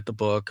 well, they've got the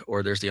book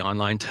or there's the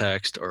online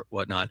text or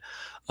whatnot.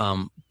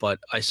 But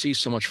I see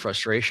so much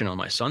frustration on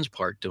my son's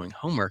part doing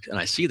homework, and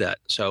I see that.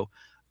 So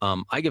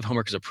I give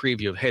homework as a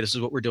preview of, hey, this is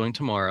what we're doing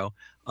tomorrow,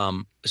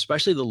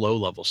 especially the low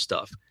level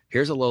stuff.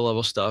 Here's the low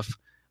level stuff.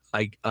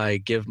 I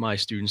give my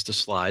students the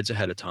slides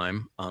ahead of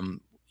time.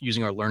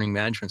 Using our learning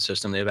management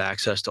system, they have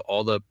access to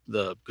all the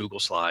Google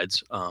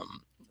slides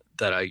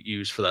that I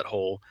use for that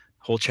whole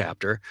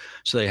chapter.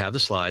 So they have the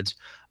slides.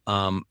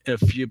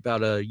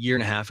 About a year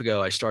and a half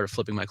ago, I started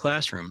flipping my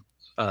classroom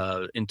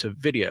into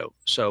video.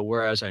 So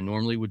whereas I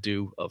normally would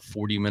do a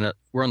 40-minute,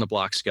 we're on the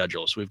block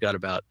schedule. So we've got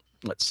about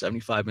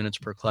 75 minutes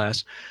per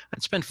class.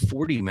 I'd spend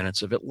 40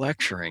 minutes of it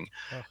lecturing.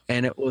 Oh,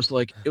 And it was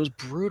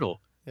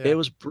brutal. It yeah.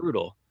 was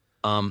brutal.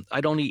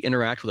 I'd only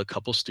interact with a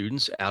couple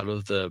students out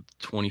of the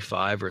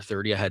 25 or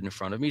 30 I had in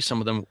front of me. Some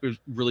of them was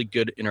really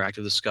good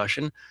interactive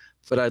discussion,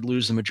 but I'd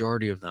lose the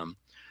majority of them.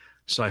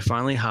 So I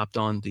finally hopped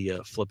on the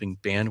flipping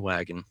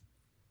bandwagon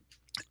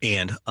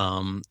and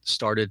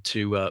started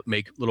to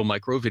make little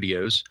micro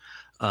videos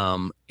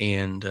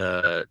and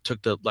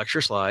took the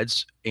lecture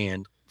slides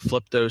and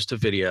flipped those to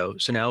video.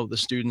 So now the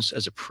students,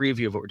 as a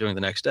preview of what we're doing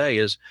the next day,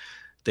 is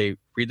they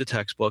read the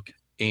textbook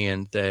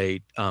and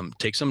they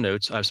take some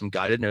notes. I have some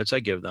guided notes I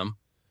give them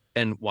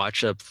and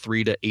watch a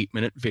 3 to 8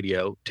 minute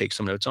video, take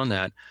some notes on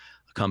that,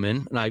 come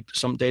in. And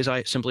some days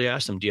I simply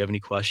ask them, do you have any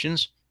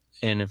questions?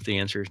 And if the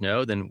answer is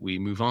no, then we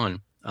move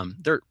on.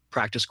 There are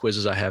practice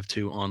quizzes I have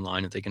too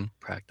online that they can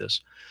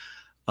practice.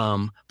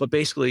 But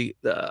basically,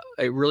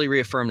 I really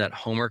reaffirm that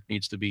homework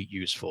needs to be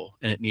useful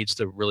and it needs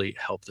to really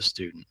help the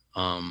student.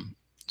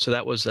 So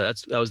that was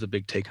the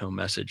big take home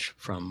message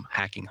from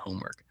Hacking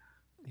Homework.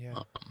 Yeah.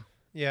 Um,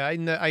 Yeah, I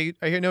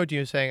know what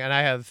you're saying, and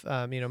I have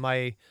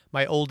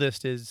my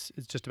oldest is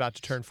just about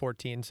to turn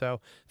 14,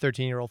 so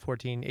 13-year-old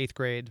 14, eighth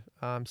grade,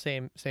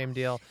 same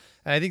deal.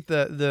 And I think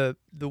the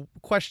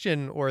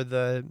question or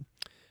the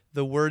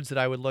words that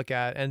I would look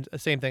at, and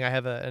same thing, I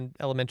have an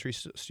elementary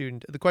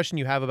student. The question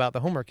you have about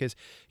the homework is,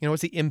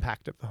 what's the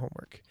impact of the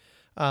homework?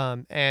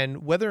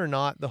 And whether or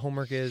not the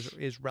homework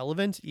is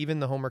relevant, even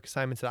the homework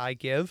assignments that I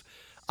give,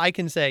 I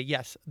can say,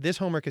 yes, this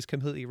homework is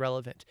completely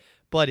relevant.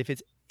 But if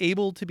it's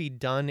able to be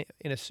done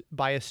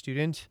by a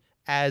student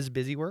as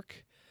busy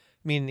work,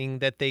 meaning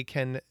that they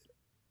can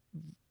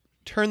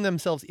turn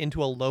themselves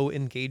into a low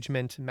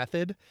engagement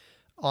method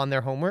on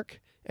their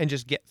homework and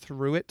just get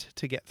through it,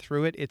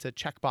 it's a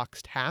checkbox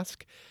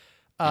task.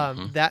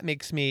 mhm. That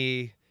makes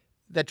me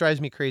that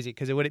drives me crazy,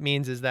 because what it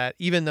means is that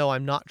even though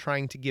I'm not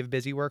trying to give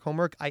busy work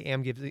homework, I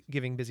am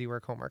giving busy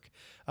work homework,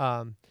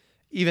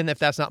 even if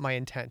that's not my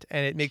intent.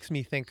 And it makes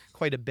me think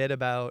quite a bit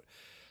about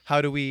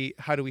how do we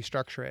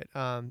structure it.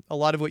 A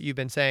lot of what you've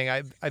been saying,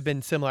 I've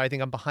been similar. I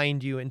think I'm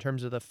behind you in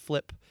terms of the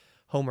flip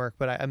homework,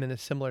 but I'm in a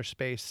similar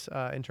space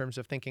in terms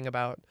of thinking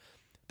about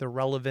the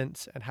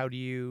relevance and how do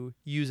you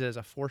use it as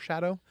a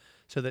foreshadow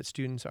so that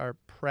students are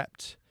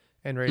prepped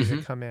and ready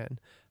to come in.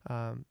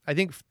 I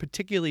think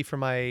particularly for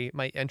my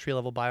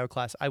entry-level bio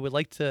class, I'd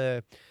like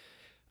to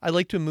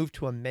move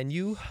to a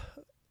menu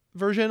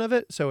version of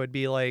it. So it'd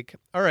be like,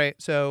 all right,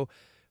 so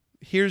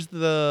here's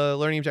the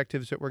learning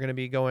objectives that we're going to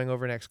be going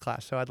over next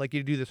class. So I'd like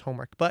you to do this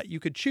homework, but you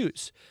could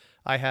choose.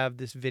 I have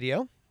this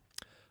video,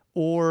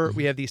 or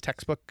we have these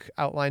textbook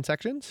outline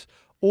sections,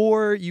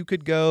 or you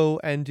could go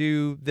and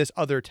do this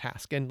other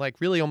task and like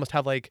really almost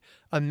have like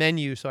a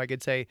menu. So I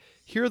could say,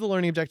 here are the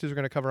learning objectives we're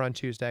going to cover on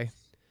Tuesday.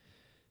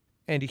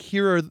 And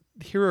here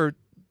are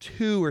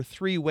 2 or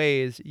 3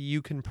 ways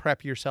you can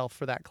prep yourself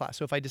for that class.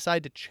 So if I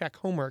decide to check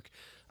homework,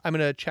 I'm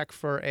going to check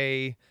for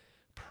a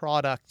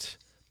product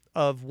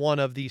of one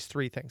of these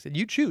 3 things. And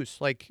you choose.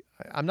 Like,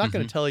 I'm not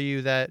going to tell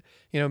you that,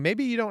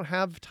 maybe you don't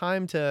have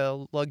time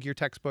to lug your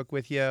textbook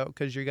with you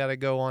because you got to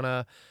go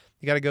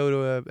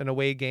to an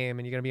away game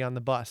and you're going to be on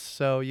the bus.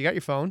 So you got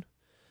your phone,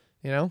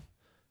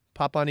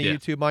 pop onto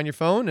YouTube on your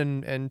phone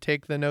and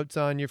take the notes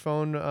on your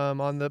phone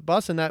on the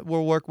bus, and that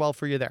will work well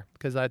for you there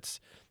because it's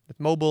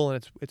mobile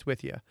and it's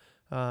with you.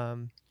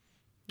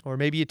 Or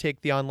maybe you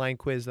take the online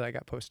quiz that I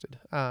got posted,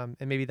 and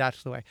maybe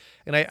that's the way.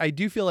 And I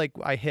do feel like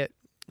I hit,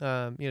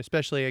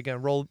 especially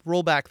again,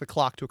 roll back the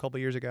clock to a couple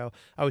years ago.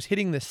 I was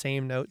hitting the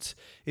same notes.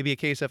 It'd be a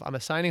case of I'm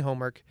assigning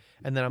homework,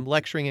 and then I'm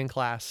lecturing in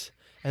class,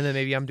 and then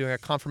maybe I'm doing a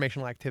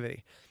conformational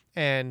activity.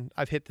 And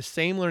I've hit the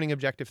same learning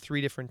objective 3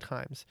 different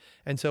times.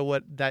 And so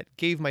what that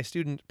gave my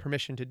student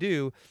permission to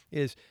do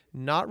is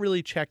not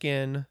really check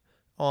in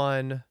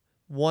on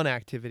one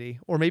activity,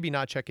 or maybe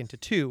not check into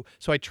 2.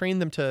 So I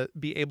trained them to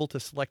be able to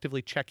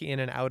selectively check in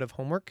and out of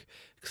homework,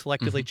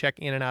 selectively check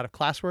in and out of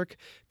classwork,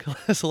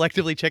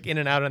 selectively check in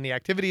and out on the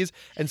activities.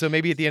 And so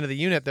maybe at the end of the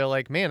unit, they're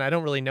like, man, I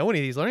don't really know any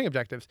of these learning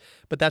objectives.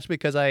 But that's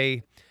because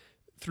I,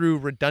 through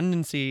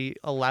redundancy,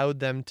 allowed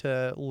them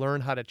to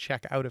learn how to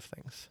check out of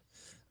things.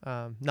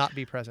 Not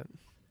be present.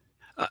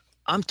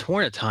 I'm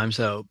torn at times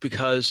though,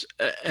 because,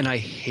 and I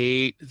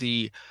hate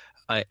the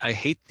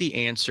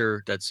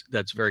answer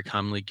that's very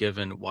commonly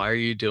given. Why are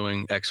you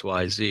doing X,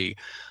 Y, Z?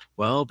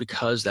 Well,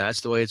 because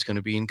that's the way it's going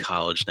to be in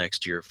college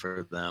next year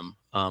for them.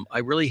 I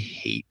really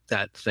hate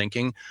that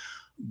thinking.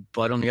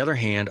 But on the other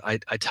hand,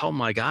 I tell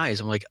my guys,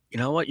 I'm like, you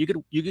know what, you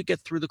could get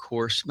through the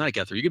course, not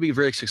get through, you could be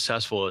very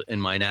successful in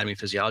my anatomy and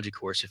physiology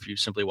course if you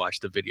simply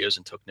watched the videos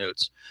and took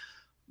notes.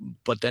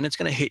 But then it's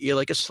going to hit you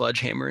like a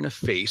sledgehammer in the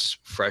face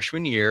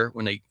freshman year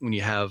when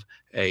you have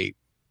a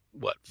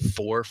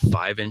 4 or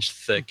 5 inch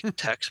thick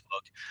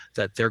textbook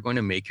that they're going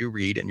to make you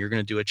read, and you're going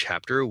to do a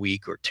chapter a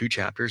week or 2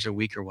 chapters a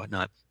week or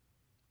whatnot.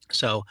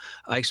 So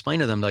I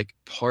explain to them, like,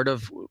 part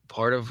of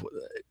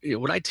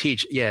what I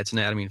teach, it's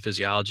anatomy and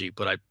physiology,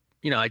 but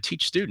I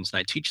teach students, and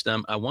I teach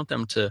them, I want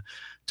them to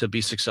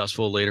be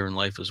successful later in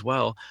life as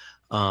well.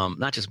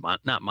 Not just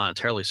not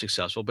monetarily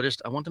successful, but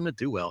just I want them to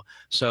do well.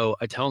 So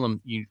I tell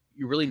them, you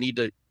really need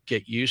to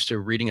get used to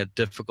reading a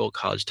difficult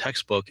college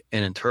textbook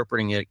and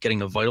interpreting it, getting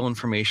the vital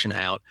information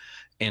out,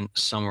 and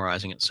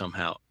summarizing it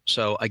somehow.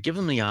 So I give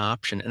them the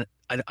option,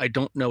 and I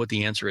don't know what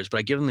the answer is, but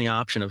I give them the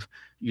option of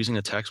using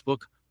the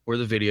textbook or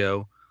the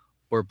video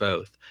or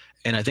both.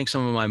 And I think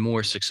some of my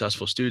more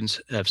successful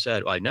students have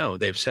said,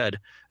 they've said,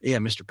 yeah,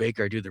 Mr.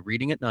 Baker, I do the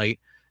reading at night,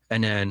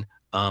 and then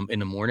in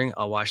the morning,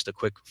 I'll watch the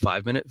quick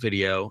 5-minute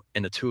video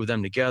and the 2 of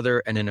them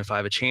together. And then if I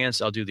have a chance,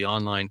 I'll do the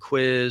online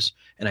quiz,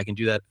 and I can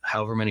do that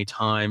however many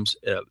times.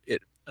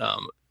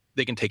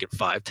 They can take it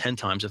 5, 10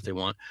 times if they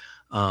want.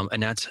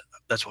 And that's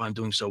why I'm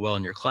doing so well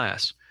in your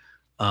class.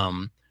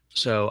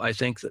 So I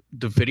think that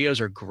the videos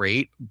are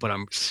great, but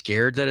I'm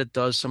scared that it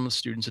does some of the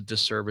students a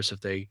disservice if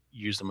they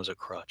use them as a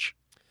crutch.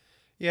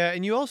 Yeah,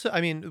 and you also,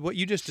 what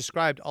you just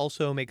described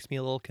also makes me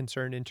a little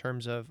concerned in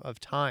terms of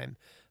time.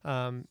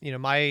 You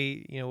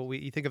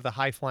think of the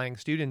high flying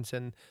students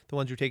and the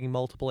ones who are taking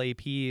multiple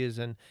APs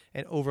and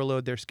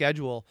overload their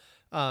schedule.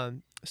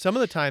 Some of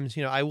the times,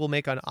 I will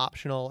make an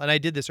optional, and I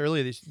did this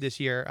earlier this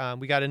year.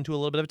 We got into a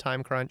little bit of a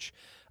time crunch.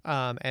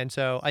 And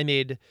so I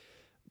made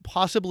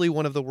possibly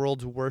one of the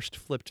world's worst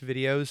flipped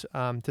videos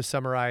to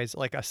summarize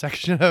like a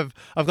section of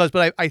class.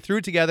 But I threw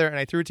it together, and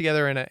I threw it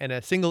together in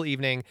a single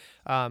evening.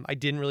 I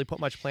didn't really put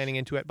much planning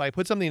into it, but I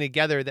put something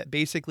together that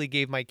basically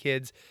gave my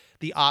kids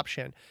the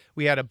option.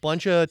 We had a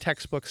bunch of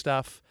textbook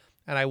stuff,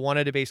 and I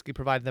wanted to basically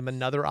provide them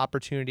another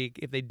opportunity.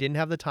 If they didn't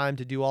have the time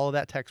to do all of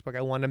that textbook,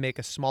 I wanted to make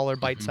a smaller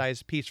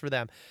bite-sized piece for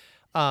them.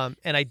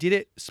 And I did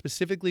it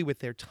specifically with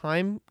their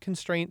time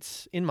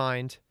constraints in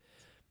mind,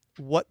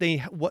 what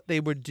they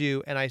would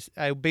do. And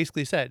I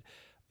basically said,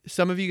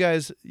 some of you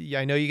guys,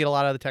 I know you get a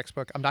lot out of the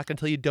textbook. I'm not going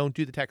to tell you don't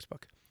do the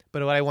textbook,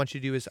 But what I want you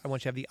to do is I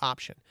want you to have the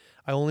option.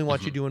 I only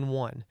want you doing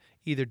one.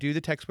 Either do the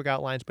textbook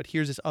outlines, but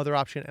here's this other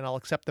option, and I'll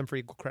accept them for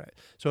equal credit.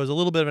 So it was a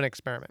little bit of an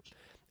experiment.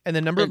 And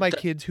the number of my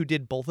kids who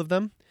did both of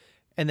them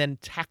and then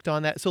tacked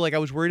on that. So like I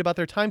was worried about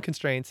their time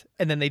constraints,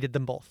 and then they did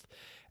them both.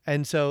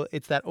 And so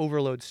it's that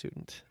overload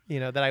student,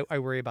 that I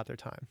worry about their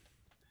time.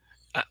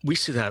 We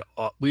see that.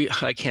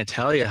 I can't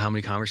tell you how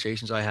many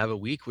conversations I have a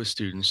week with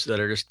students that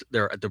are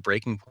they're at the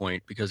breaking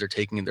point because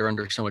they're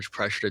under so much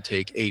pressure to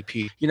take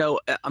AP.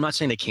 I'm not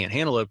saying they can't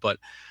handle it, but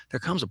there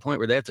comes a point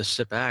where they have to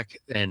sit back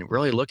and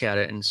really look at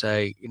it and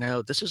say,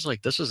 this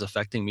is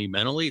affecting me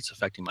mentally. It's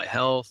affecting my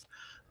health.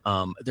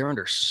 They're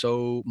under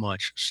so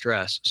much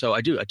stress. So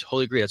I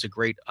totally agree. That's a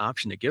great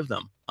option to give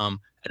them.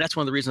 And that's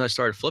one of the reasons I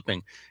started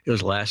flipping. It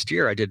was last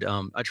year.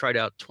 I tried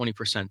out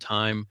 20%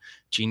 time,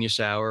 Genius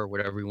Hour,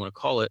 whatever you want to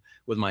call it,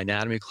 with my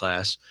anatomy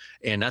class.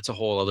 And that's a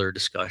whole other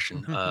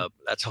discussion.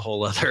 That's a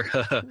whole other,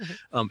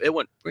 it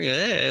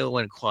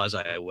went quasi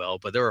well,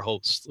 but there were a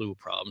whole slew of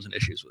problems and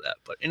issues with that.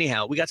 But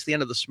anyhow, we got to the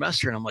end of the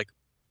semester and I'm like,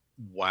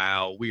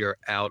 wow, we are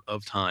out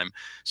of time.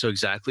 So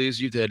exactly as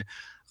you did,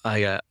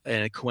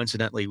 and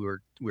coincidentally, we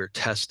were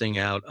testing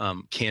out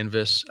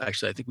Canvas.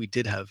 Actually, I think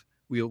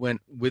we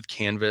went with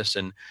Canvas,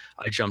 and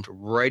I jumped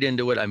right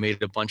into it. I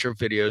made a bunch of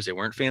videos. They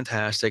weren't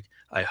fantastic.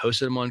 I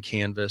hosted them on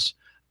Canvas,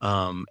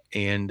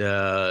 and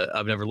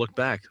I've never looked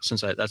back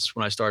since that's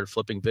when I started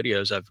flipping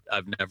videos.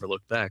 I've never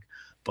looked back.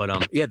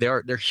 But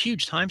they're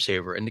huge time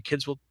saver, and the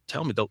kids will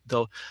tell me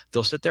they'll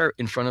sit there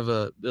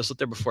they'll sit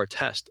there before a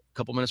test, a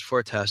couple minutes before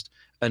a test,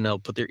 and they'll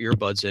put their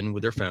earbuds in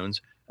with their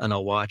phones, and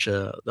they'll watch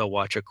a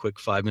quick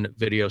 5-minute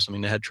video,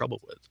 something they had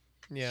trouble with.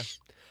 Yeah.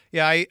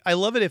 Yeah, I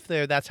love it if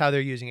that's how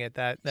they're using it,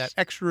 that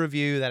extra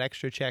review, that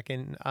extra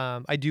check-in.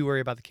 I do worry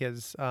about the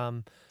kids.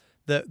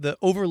 The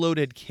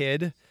overloaded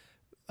kid,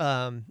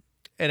 and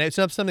it's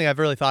not something I've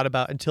really thought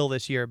about until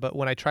this year, but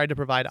when I tried to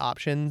provide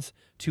options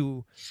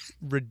to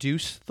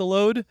reduce the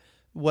load,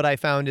 what I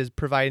found is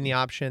providing the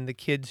option, the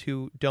kids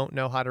who don't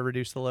know how to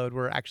reduce the load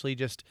were actually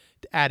just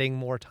adding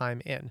more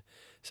time in.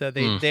 So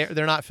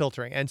they're not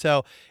filtering. And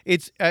so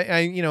it's,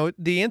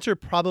 the answer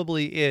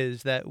probably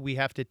is that we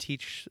have to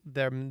teach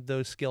them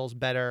those skills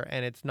better.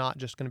 And it's not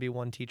just going to be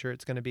one teacher.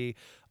 It's going to be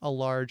a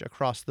large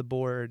across the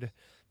board,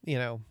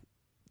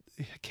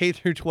 K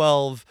through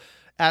 12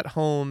 at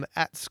home,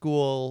 at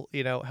school,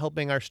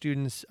 helping our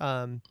students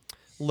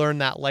learn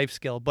that life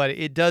skill. But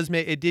it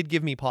did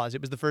give me pause.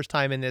 It was the first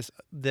time in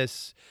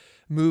this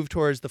move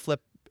towards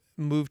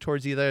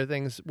the other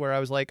things where I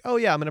was like, oh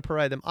yeah, I'm going to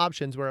provide them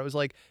options, where I was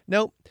like,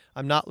 nope,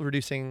 I'm not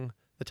reducing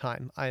the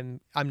time. I'm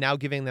now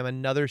giving them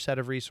another set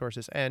of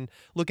resources. And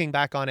looking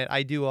back on it,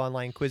 I do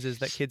online quizzes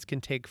that kids can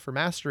take for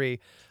mastery.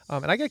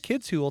 And I got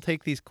kids who will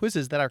take these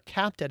quizzes that are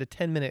capped at a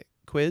 10-minute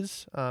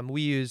quiz.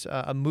 We use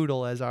a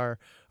Moodle as our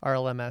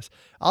LMS.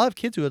 I'll have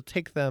kids who will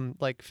take them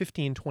like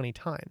 15, 20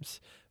 times,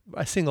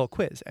 a single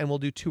quiz, and we'll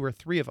do 2 or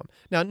 3 of them.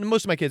 Now,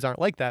 most of my kids aren't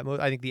like that.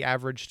 I think the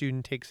average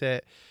student takes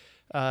it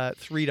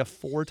 3 to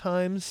 4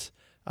 times,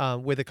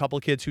 with a couple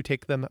kids who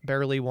take them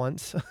barely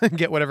once and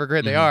get whatever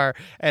grade they are.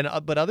 And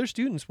but other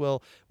students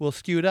will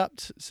skew it up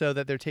so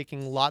that they're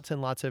taking lots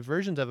and lots of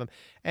versions of them.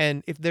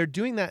 And if they're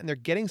doing that and they're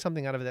getting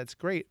something out of it, that's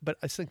great. But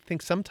I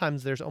think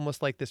sometimes there's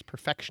almost like this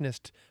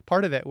perfectionist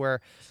part of it where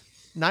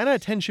 9 out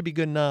of 10 should be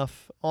good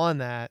enough on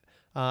that.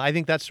 I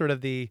think that's sort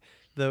of the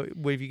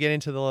if you get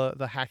into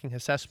the hacking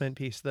assessment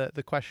piece,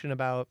 the question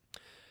about,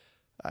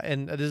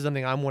 and this is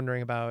something I'm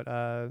wondering about,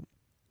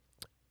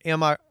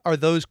 are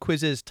those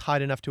quizzes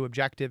tied enough to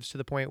objectives to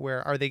the point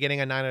where are they getting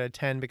a 9 out of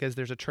 10 because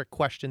there's a trick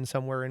question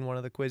somewhere in one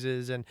of the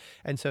quizzes, and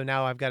so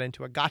now I've got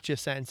into a gotcha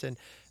sense, and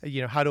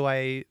how do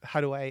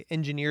I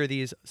engineer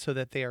these so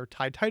that they are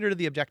tied tighter to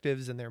the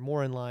objectives and they're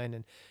more in line,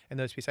 and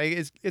those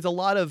pieces. It's a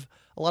lot of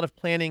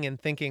planning and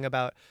thinking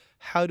about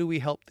how do we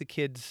help the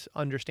kids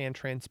understand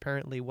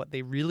transparently what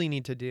they really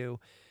need to do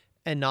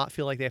and not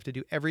feel like they have to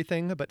do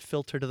everything, but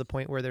filter to the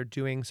point where they're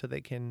doing so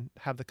they can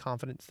have the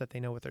confidence that they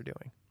know what they're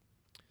doing.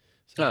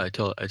 No, I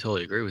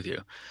totally agree with you.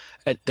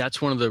 And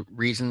that's one of the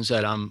reasons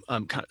that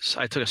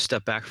I took a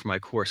step back from my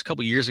course. A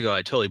couple of years ago,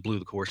 I totally blew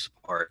the course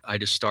apart. I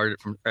just I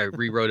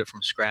rewrote it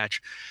from scratch.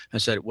 I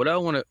said, what do I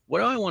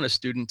want a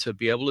student to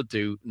be able to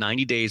do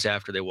 90 days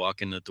after they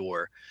walk in the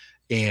door?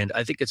 And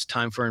I think it's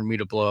time for me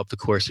to blow up the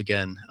course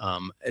again.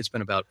 It's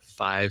been about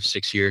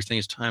 5-6 years. I think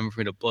it's time for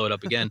me to blow it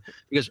up again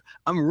because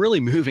I'm really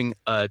moving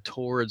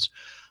towards.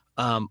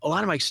 A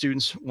lot of my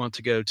students want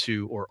to go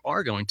to or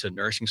are going to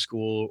nursing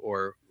school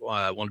or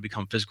want to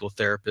become physical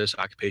therapists,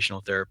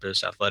 occupational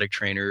therapists, athletic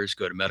trainers,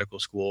 go to medical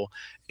school.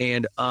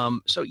 And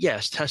so,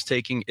 yes, test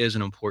taking is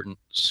an important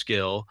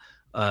skill.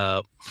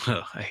 I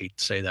hate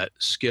to say that,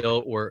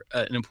 skill or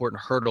an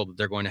important hurdle that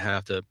they're going to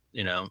have to,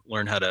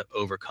 learn how to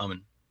overcome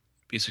and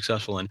be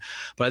successful in.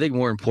 But I think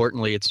more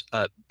importantly, it's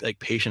like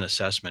patient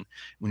assessment.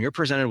 When you're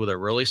presented with a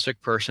really sick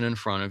person in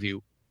front of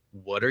you,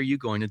 what are you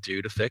going to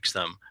do to fix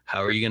them?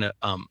 How are you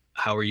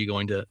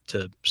going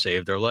to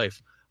save their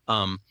life?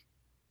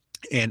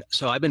 And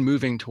so I've been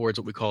moving towards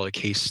what we call a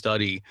case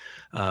study.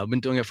 I've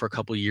been doing it for a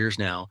couple of years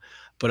now,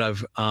 but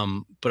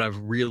I've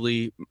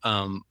really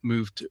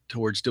moved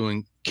towards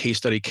doing case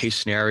study case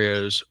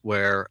scenarios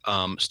where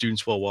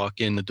students will walk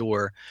in the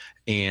door,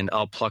 and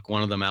I'll pluck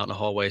one of them out in the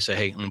hallway, say,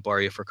 "Hey, I'm gonna borrow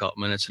you for a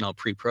couple minutes," and I'll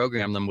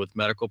pre-program them with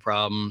medical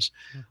problems,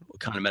 Mhm. what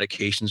kind of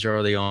medications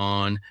are they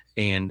on,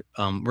 and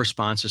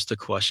responses to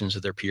questions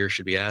that their peers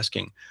should be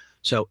asking.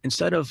 So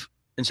instead of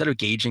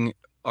gauging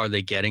are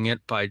they getting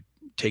it by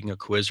taking a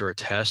quiz or a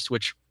test,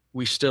 which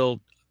we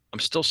still I'm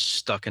still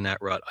stuck in that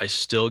rut. I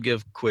still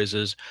give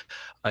quizzes,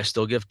 I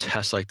still give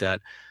tests like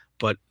that.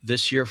 But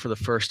this year, for the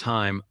first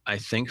time, I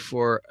think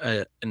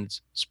and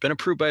it's been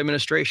approved by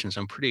administration,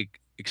 so I'm pretty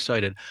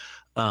excited.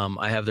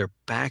 I have their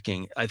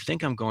backing. I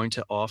think I'm going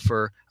to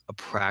offer a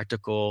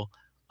practical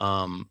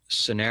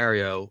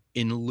scenario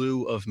in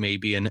lieu of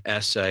maybe an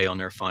essay on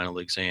their final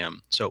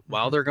exam. So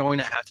while Mhm. they're going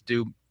to have to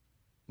do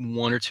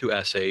one or two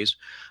essays,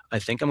 I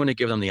think I'm going to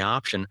give them the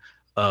option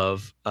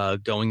of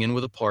going in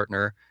with a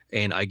partner,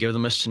 and I give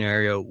them a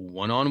scenario,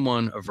 one on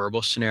one, a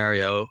verbal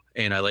scenario,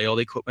 and I lay all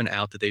the equipment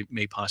out that they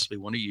may possibly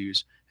want to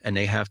use, and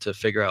they have to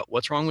figure out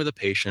what's wrong with the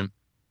patient,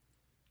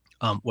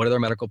 what are their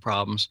medical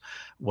problems,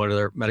 what are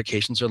their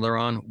medications that they're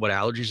on, what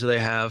allergies do they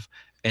have,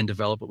 and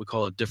develop what we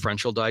call a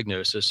differential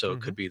diagnosis. So it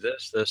Mhm. could be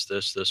this,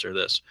 or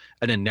this,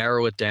 and then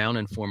narrow it down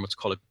and form what's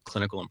called a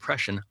clinical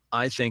impression.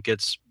 I think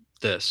it's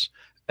this,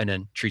 and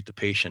then treat the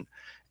patient.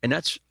 And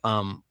that's,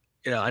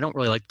 I don't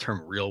really like the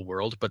term real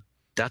world, but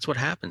that's what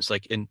happens.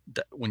 Like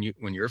when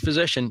you're a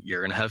physician,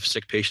 you're going to have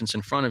sick patients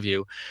in front of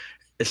you.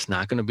 It's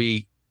not going to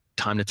be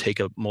time to take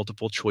a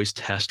multiple choice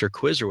test or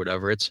quiz or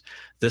whatever.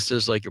 This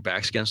is like your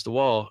back's against the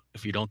wall.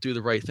 If you don't do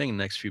the right thing in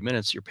the next few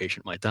minutes, your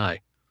patient might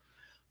die.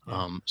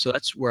 Yeah. So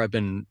that's where I've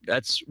been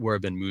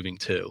moving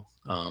to.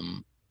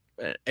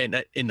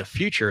 And in the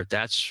future,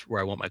 that's where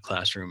I want my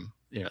classroom.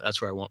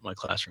 That's where I want my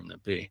classroom to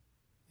be.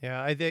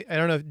 Yeah. I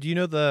don't know. Do you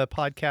know the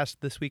podcast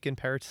This Week in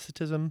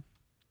Parasitism?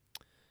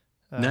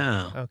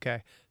 No.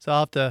 Okay. So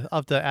I'll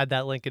have to add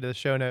that link into the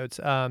show notes.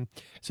 So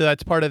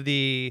that's part of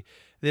the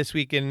This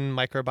Week in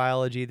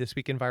Microbiology, This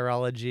Week in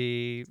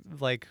Virology,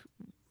 like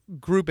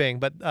grouping.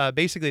 But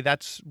basically,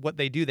 that's what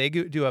they do. They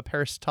do a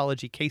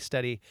parasitology case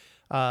study.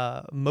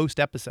 Most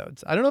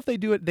episodes. I don't know if they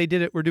do it. They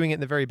did it. We're doing it in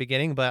the very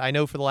beginning, but I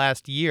know for the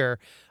last year,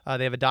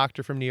 they have a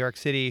doctor from New York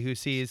City who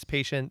sees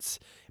patients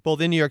both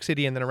in New York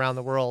City and then around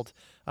the world.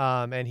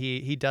 And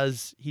he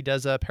does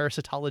a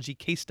parasitology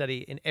case study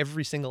in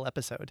every single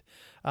episode,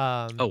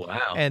 Oh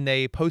wow. and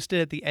they post it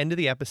at the end of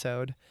the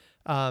episode,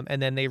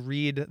 and then they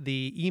read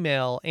the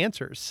email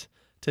answers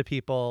to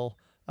people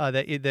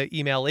that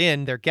email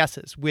in their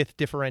guesses with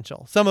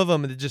differential. Some of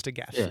them are just a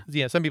guess.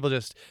 Yeah. Some people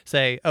just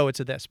say, "Oh, it's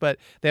a this," but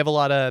they have a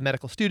lot of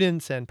medical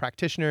students and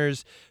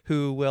practitioners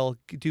who will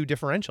do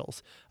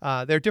differentials.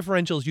 Their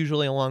differentials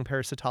usually along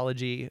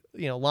parasitology,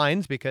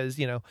 lines because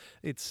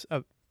it's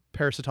a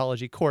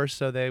parasitology course,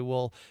 so they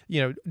will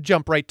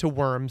jump right to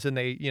worms, and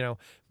they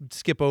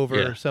skip over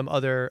Yeah. some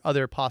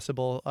other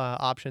possible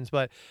options.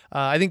 But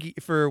I think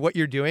for what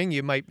you're doing,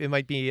 it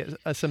might be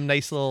some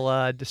nice little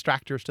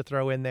distractors to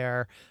throw in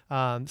there.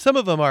 Some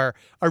of them are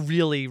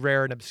really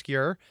rare and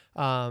obscure,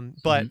 Hmm.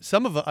 but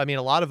some of them, I mean,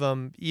 a lot of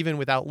them, even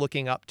without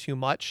looking up too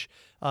much.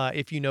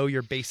 If you know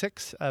your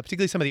basics,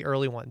 particularly some of the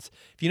early ones,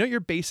 if you know your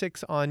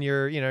basics on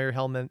your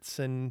helmets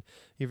and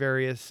your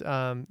various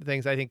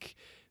things, I think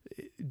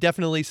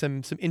definitely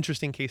some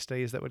interesting case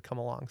studies that would come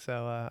along.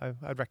 So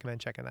I'd recommend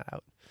checking that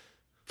out.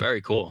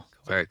 Very cool.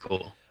 Cool. Very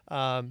cool.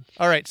 All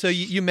right. So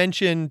you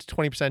mentioned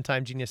 20%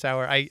 time Genius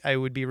Hour. I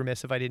would be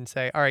remiss if I didn't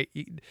say, all right,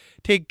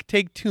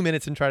 take 2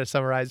 minutes and try to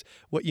summarize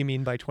what you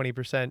mean by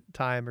 20%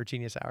 time or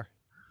Genius Hour.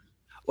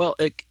 Well,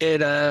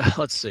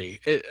 let's see.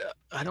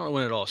 I don't know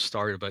when it all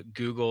started, but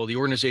Google, the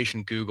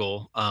organization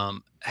Google,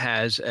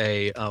 has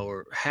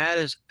or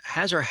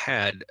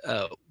had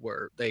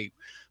where they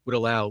would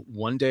allow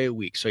one day a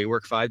week. So you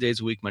work 5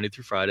 days a week, Monday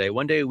through Friday.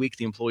 One day a week,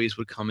 the employees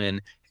would come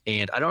in,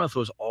 and I don't know if it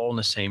was all in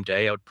the same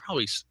day. I would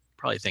probably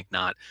think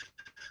not.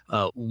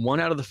 One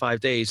out of the 5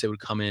 days, they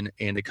would come in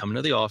and they come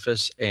into the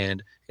office,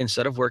 and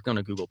instead of working on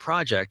a Google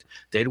project,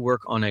 they'd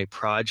work on a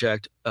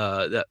project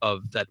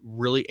that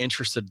really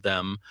interested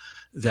them,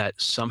 that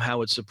somehow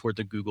would support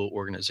the Google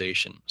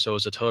organization. So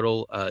it's a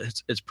total.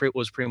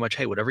 Was pretty much,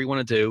 hey, whatever you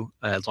want to do,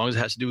 as long as it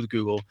has to do with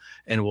Google,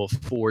 and we'll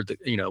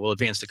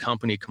advance the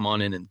company. Come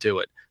on in and do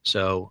it.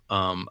 So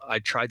I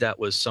tried that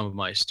with some of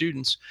my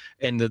students,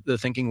 and the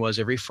thinking was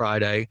every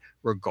Friday,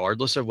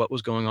 regardless of what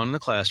was going on in the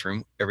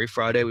classroom, every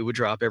Friday we would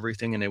drop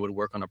everything and they would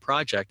work on a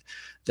project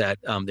that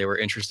they were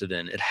interested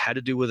in. It had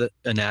to do with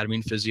anatomy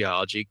and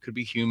physiology. Could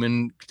be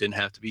human, didn't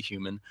have to be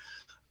human.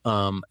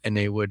 And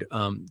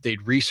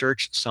they'd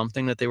research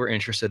something that they were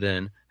interested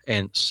in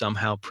and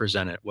somehow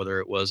present it, whether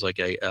it was like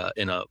as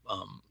a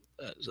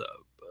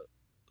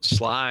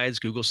slides,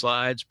 Google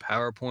Slides,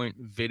 PowerPoint,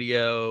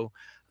 video,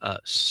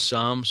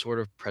 some sort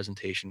of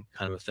presentation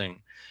kind of a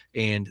thing.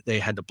 And they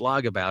had to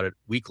blog about it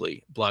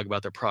weekly, blog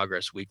about their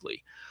progress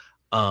weekly.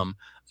 Um,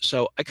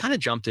 so I kind of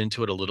jumped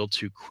into it a little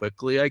too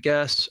quickly, I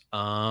guess.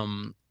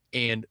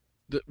 And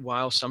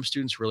while some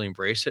students really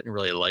embraced it and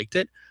really liked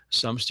it,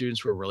 some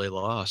students were really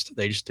lost.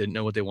 They just didn't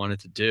know what they wanted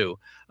to do.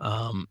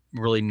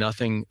 Really,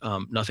 nothing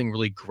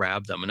really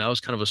grabbed them, and that was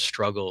kind of a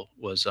struggle.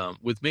 Was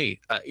with me.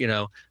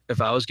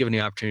 If I was given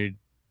the opportunity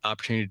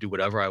to do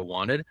whatever I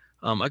wanted,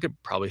 I could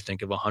probably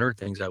think of 100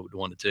 things I would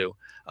want to do.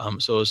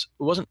 So it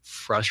wasn't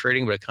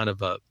frustrating, but it kind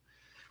of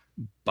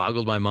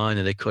boggled my mind,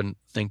 and they couldn't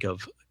think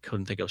of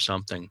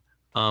something.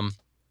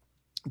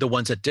 The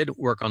ones that did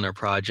work on their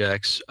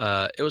projects,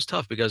 it was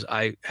tough because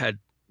I had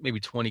maybe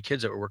 20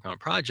 kids that were working on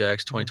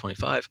projects, 20,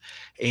 25,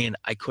 and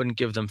I couldn't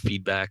give them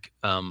feedback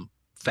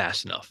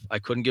fast enough. I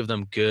couldn't give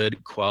them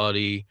good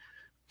quality,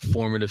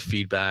 formative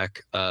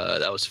feedback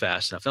that was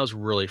fast enough. That was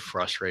really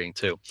frustrating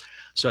too.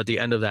 So at the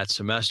end of that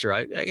semester,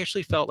 I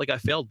actually felt like I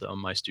failed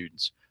my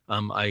students.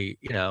 I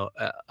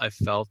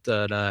felt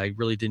that I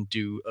really didn't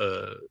do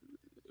a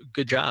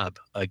good job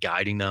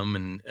guiding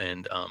them,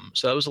 and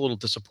so that was a little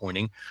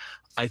disappointing.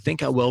 I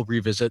think I will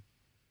revisit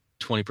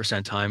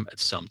 20% time at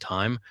some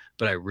time,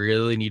 but I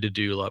really need to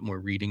do a lot more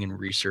reading and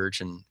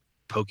research and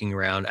poking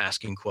around,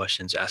 asking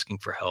questions, asking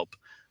for help.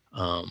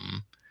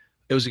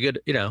 It was a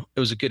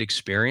good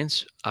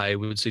experience. I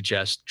would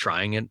suggest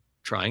trying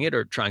it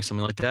or trying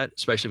something like that,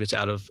 especially if it's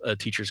out of a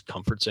teacher's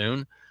comfort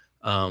zone.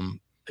 I'm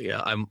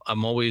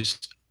always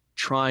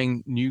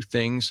trying new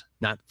things,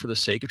 not for the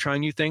sake of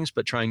trying new things,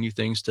 but trying new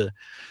things to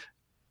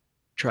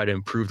try to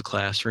improve the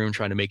classroom,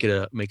 trying to make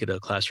it a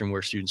classroom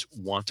where students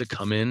want to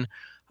come in.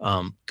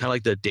 Kind of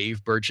like the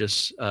Dave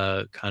Burgess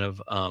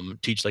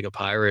teach like a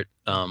pirate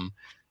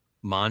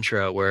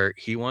mantra, where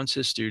he wants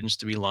his students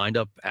to be lined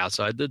up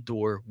outside the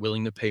door,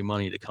 willing to pay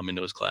money to come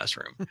into his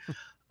classroom.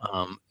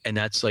 And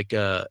that's like,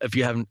 if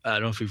you haven't, I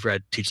don't know if you've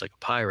read Teach Like a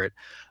Pirate.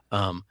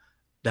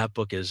 That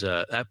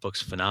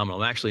book's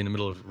phenomenal. I'm actually in the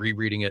middle of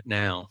rereading it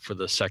now for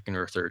the second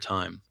or third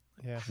time.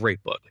 Yeah.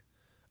 Great book.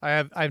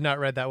 I've not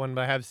read that one,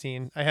 but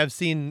I have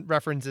seen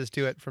references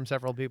to it from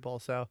several people.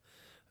 So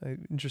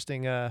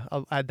interesting.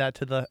 I'll add that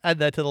to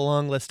the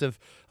long list of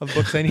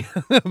books I need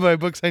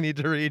books I need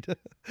to read.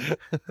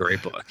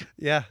 Great book.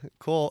 Yeah,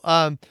 cool.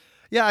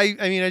 Yeah, I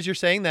mean, as you're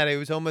saying that, it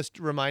was almost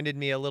reminded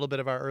me a little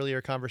bit of our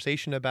earlier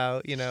conversation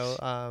about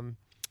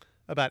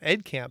about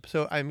Ed Camp.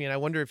 So I mean, I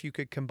wonder if you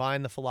could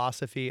combine the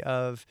philosophy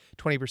of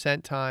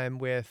 20% time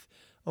with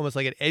almost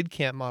like an Ed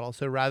Camp model.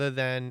 So rather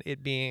than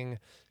it being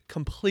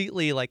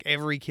completely like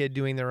every kid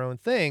doing their own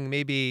thing,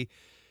 maybe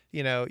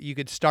you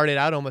could start it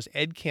out almost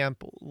Ed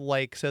Camp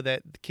like, so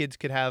that the kids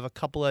could have a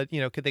couple of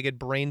they could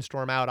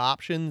brainstorm out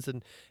options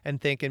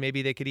and think, and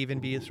maybe they could even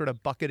be sort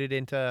of bucketed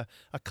into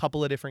a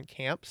couple of different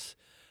camps.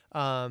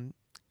 And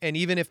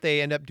even if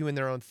they end up doing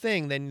their own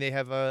thing, then they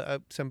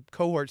have some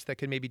cohorts that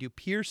could maybe do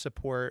peer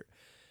support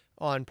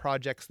on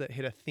projects that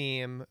hit a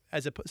theme,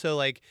 so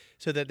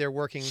that they're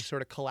working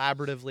sort of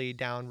collaboratively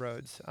down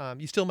roads.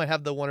 You still might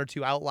have the one or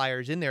two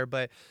outliers in there,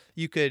 but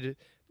you could,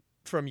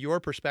 from your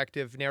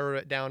perspective, narrow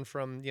it down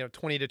from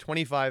 20 to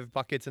 25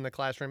 buckets in the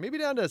classroom, maybe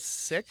down to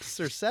 6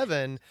 or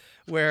 7,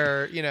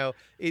 where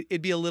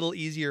it'd be a little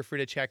easier for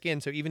you to check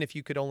in. So even if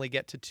you could only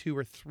get to 2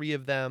 or 3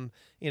 of them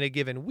in a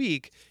given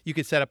week, you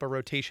could set up a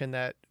rotation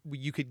that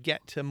you could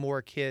get to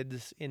more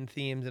kids in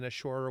themes in a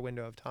shorter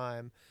window of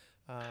time.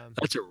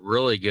 That's a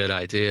really good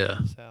idea.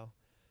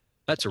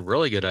 That's a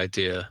really good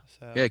idea.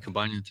 Yeah,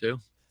 combining the two.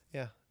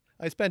 Yeah.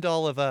 I spent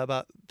all of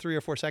about 3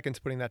 or 4 seconds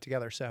putting that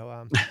together.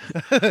 So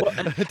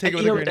take it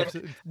with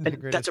a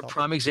grain that's a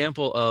prime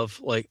example of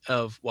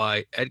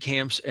why Ed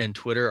Camps and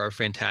Twitter are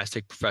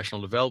fantastic professional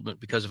development.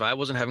 Because if I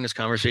wasn't having this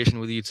conversation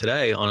with you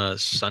today on a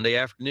Sunday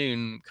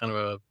afternoon, kind of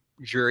a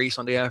dreary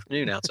Sunday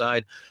afternoon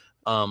outside,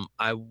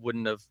 I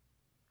wouldn't have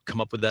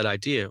come up with that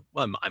idea.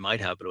 Well, I might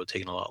have, but it would have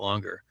taken a lot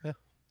longer. Yeah.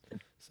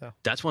 So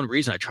that's one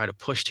reason I try to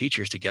push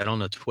teachers to get on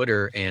the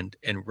Twitter and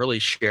really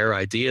share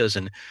ideas.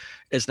 And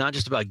it's not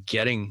just about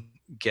getting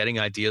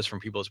ideas from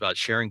people. It's about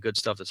sharing good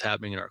stuff that's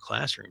happening in our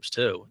classrooms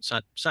too. It's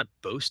not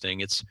boasting.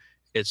 It's,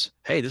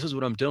 hey, this is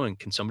what I'm doing.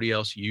 Can somebody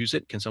else use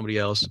it? Can somebody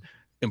else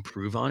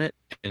improve on it?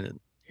 And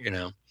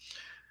yeah,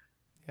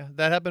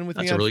 that happened with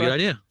me. That's a really good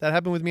idea. That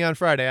happened with me on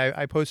Friday.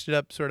 I posted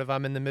up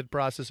I'm in the mid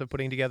process of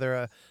putting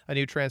together a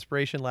new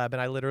transpiration lab,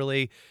 and I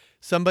literally,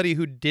 somebody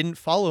who didn't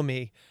follow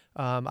me,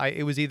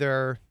 it was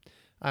either,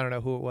 I don't know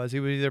who it was. It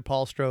was either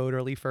Paul Strode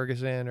or Lee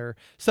Ferguson or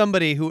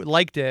somebody who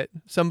liked it.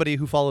 Somebody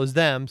who follows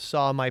them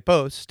saw my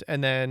post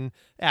and then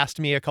asked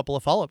me a couple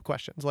of follow-up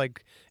questions.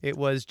 Like, it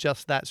was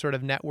just that sort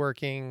of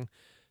networking.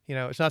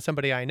 It's not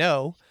somebody I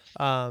know,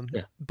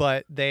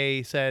 but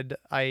they said,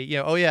 I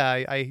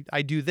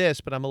do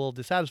this, but I'm a little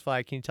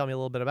dissatisfied. Can you tell me a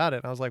little bit about it?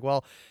 And I was like,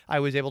 well, I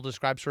was able to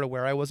describe sort of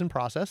where I was in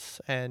process,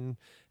 and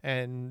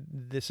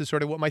this is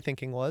sort of what my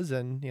thinking was.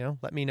 And,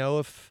 let me know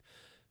if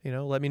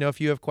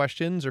you have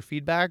questions or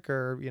feedback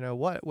or,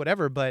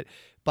 whatever. But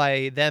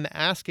by them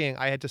asking,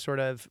 I had to sort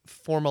of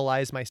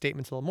formalize my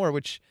statements a little more,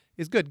 which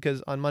is good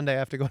because on Monday I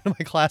have to go into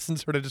my class and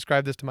sort of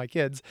describe this to my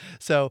kids.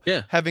 So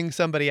having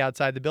somebody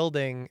outside the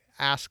building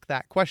ask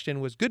that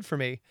question was good for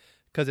me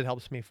because it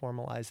helps me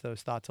formalize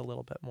those thoughts a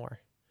little bit more.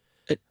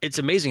 It's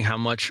amazing how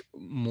much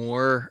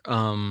more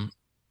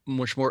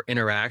much more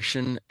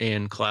interaction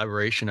and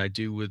collaboration I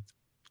do with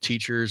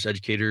teachers,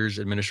 educators,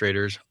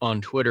 administrators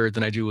on Twitter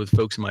than I do with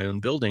folks in my own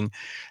building.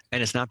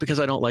 And it's not because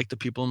I don't like the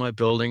people in my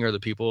building or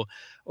the people,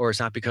 or it's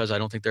not because I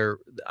don't think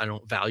I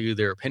don't value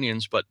their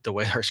opinions, but the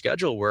way our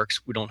schedule works,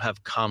 we don't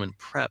have common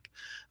prep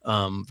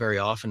very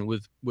often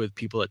with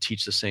people that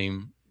teach the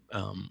same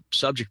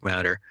subject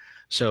matter.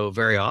 So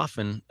very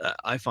often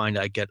I find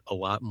I get a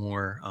lot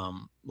more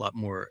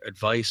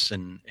advice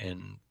and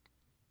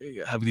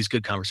have these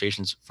good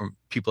conversations from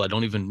people I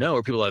don't even know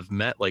or people I've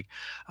met. Like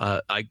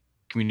I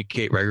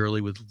communicate regularly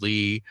with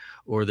Lee,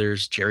 or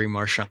there's Jerry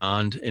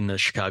Marchand in the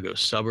Chicago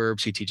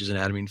suburbs. He teaches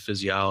anatomy and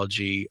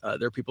physiology.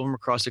 There are people from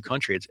across the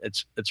country.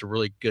 It's a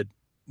really good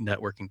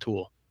networking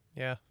tool.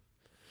 Yeah.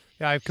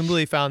 Yeah, I've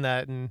completely found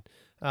that, and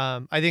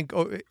I think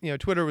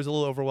Twitter was a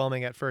little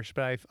overwhelming at first,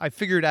 but I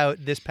figured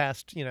out this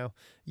past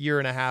year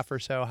and a half or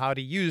so how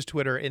to use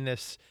Twitter in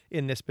this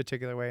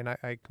particular way, and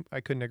I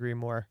couldn't agree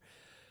more.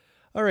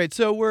 All right,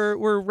 so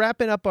we're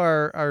wrapping up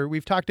our.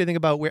 We've talked, I think,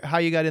 about how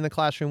you got in the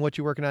classroom, what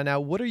you're working on now.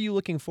 What are you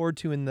looking forward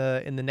to in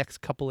the next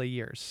couple of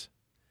years?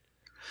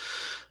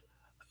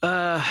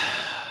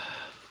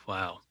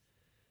 Wow.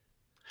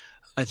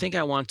 I think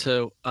I want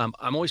to. I'm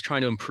always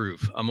trying to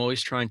improve. I'm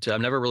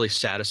never really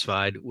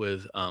satisfied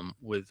with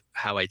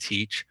how I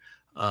teach.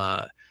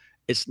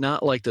 It's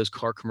not like those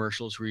car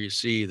commercials where you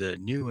see the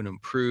new and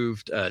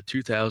improved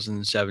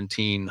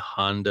 2017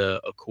 Honda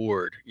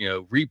Accord,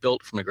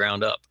 rebuilt from the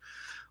ground up.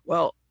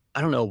 Well,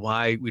 I don't know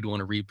why we'd want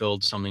to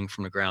rebuild something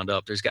from the ground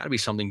up. There's got to be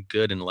something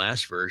good in the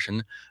last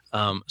version.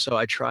 So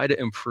I try to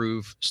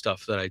improve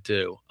stuff that I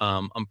do.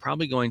 I'm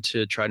probably going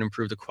to try to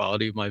improve the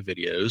quality of my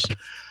videos.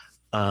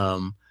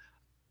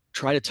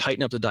 Try to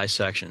tighten up the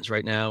dissections.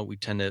 Right now, we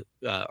tend to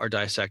are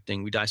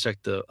dissecting. We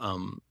dissect the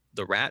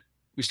rat.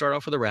 We start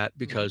off with the rat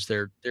because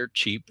they're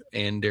cheap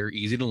and they're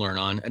easy to learn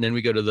on, and then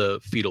we go to the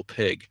fetal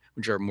pig,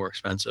 which are more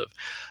expensive.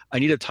 I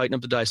need to tighten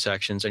up the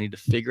dissections. I need to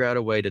figure out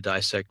a way to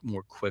dissect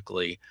more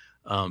quickly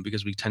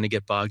because we tend to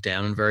get bogged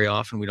down, and very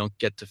often we don't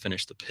get to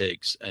finish the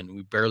pigs, and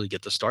we barely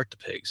get to start the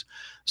pigs.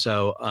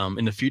 So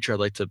in the future, I'd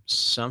like to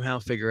somehow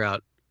figure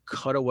out,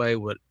 cut away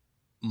what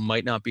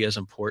might not be as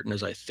important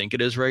as I think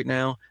it is right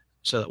now,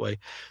 so that way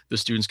the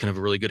students can have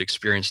a really good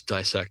experience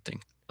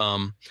dissecting.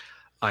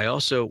 I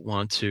also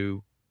want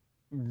to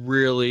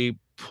really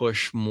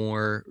push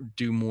more,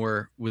 do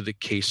more with the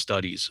case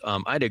studies.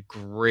 I had a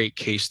great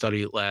case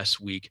study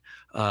last week,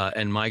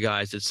 and my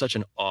guys did such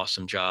an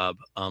awesome job.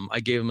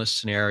 I gave them a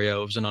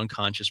scenario. It was an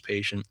unconscious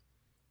patient,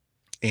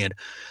 and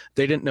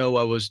they didn't know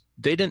I was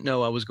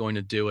going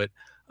to do it.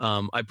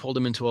 I pulled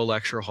them into a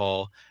lecture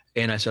hall,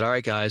 and I said, all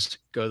right, guys,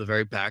 go to the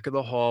very back of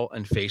the hall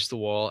and face the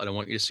wall, and I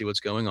want you to see what's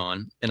going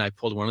on. And I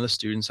pulled one of the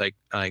students.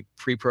 I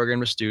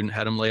pre-programmed a student,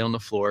 had him lay on the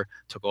floor,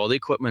 took all the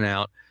equipment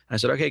out. And I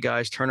said, okay,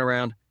 guys, turn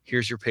around.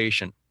 Here's your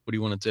patient. What do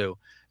you want to do?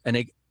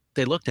 And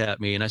they looked at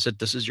me, and I said,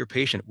 this is your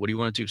patient. What do you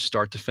want to do,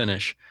 start to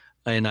finish?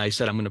 And I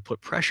said, I'm going to put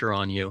pressure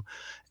on you.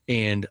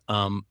 And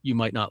you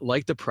might not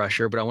like the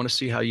pressure, but I want to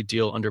see how you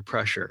deal under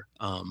pressure.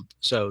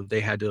 So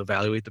they had to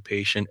evaluate the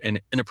patient. And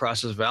in the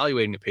process of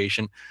evaluating the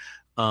patient,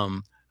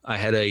 I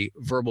had a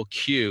verbal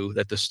cue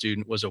that the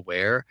student was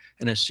aware.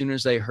 And as soon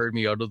as they heard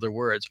me utter their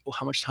words, oh,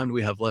 how much time do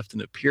we have left in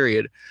the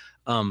period?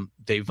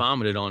 They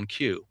vomited on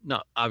cue.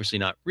 Obviously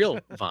not real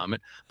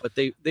vomit, but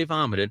they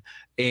vomited.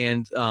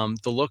 And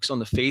the looks on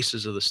the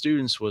faces of the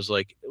students was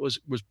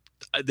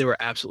they were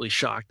absolutely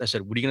shocked. I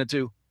said, what are you going to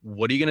do?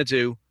 What are you going to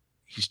do?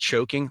 He's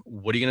choking.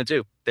 What are you going to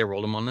do? They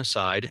rolled him on the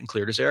side and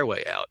cleared his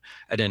airway out,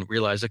 and then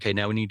realized, okay,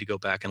 now we need to go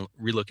back and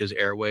relook his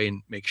airway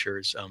and make sure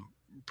he's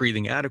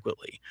breathing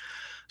adequately.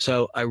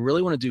 So I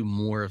really want to do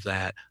more of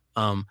that.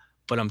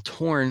 But I'm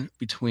torn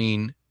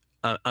because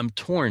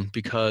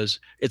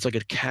it's like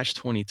a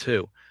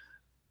catch-22.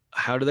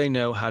 How do they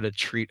know how to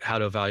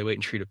evaluate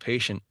and treat a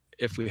patient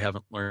if we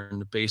haven't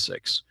learned the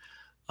basics?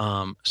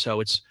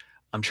 So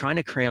I'm trying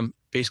to cram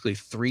basically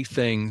 3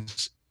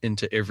 things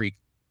into every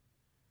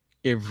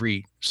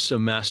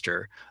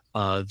semester.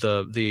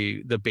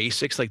 The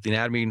basics, like the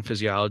anatomy and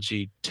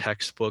physiology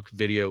textbook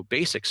video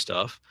basic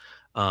stuff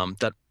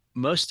that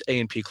most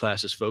A&P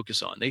classes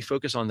focus on. They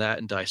focus on that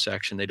and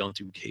dissection. They don't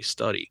do case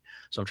study.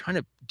 So I'm trying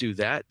to do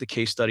that, the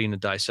case study and the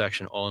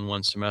dissection all in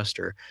one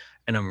semester,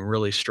 and I'm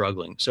really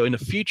struggling. So in the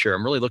future,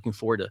 I'm really looking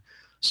forward to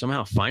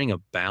somehow finding a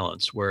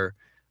balance where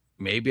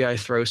maybe I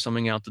throw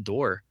something out the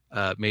door.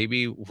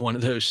 Maybe one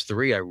of those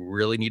 3 I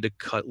really need to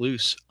cut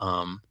loose.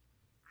 I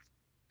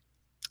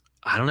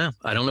don't know.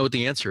 I don't know what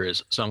the answer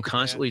is. So I'm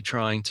constantly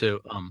trying to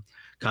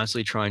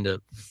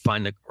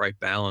find the right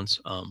balance.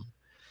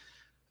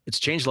 It's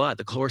changed a lot.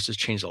 The course has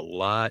changed a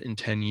lot in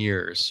 10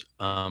 years.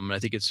 I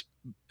think it's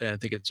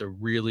a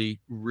really,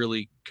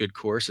 really good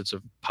course. It's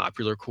a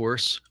popular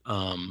course.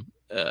 And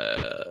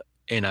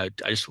I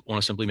just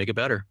want to simply make it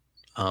better.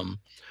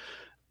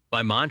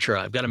 My mantra,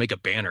 I've got to make a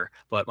banner,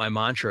 but my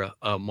mantra,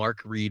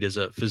 Mark Reed is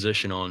a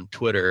physician on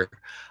Twitter,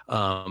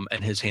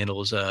 and his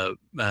handle is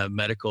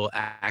medical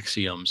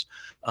axioms.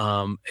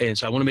 And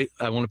so I want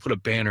to put a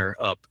banner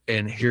up,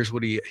 and here's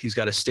what he's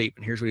got a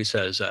statement. Here's what he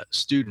says: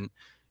 student,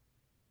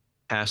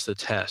 pass the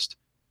test.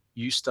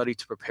 You study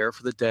to prepare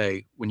for the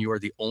day when you are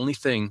the only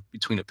thing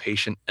between a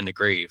patient and the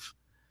grave.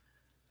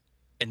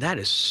 And that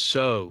is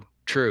so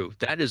true.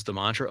 That is the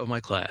mantra of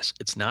my class.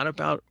 It's not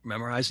about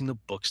memorizing the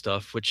book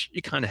stuff, which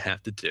you kind of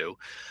have to do.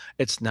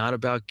 It's not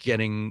about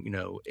getting,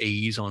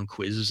 A's on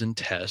quizzes and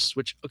tests,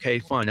 which, okay,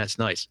 fine, that's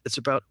nice. It's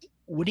about,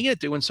 what are you going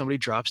to do when somebody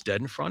drops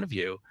dead in front of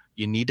you?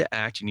 You need to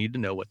act, you need to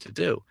know what to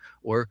do.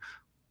 Or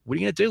what are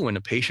you going to do when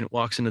a patient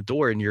walks in the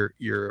door and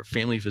you're a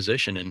family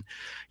physician and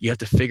you have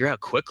to figure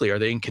out quickly, are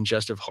they in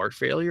congestive heart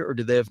failure or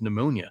do they have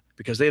pneumonia?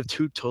 Because they have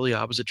two totally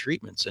opposite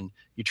treatments, and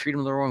you treat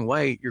them the wrong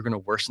way, you're going to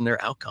worsen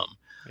their outcome.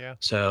 Yeah.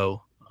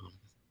 So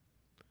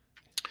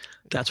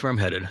that's where I'm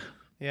headed.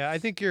 Yeah, I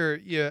think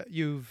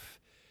you've,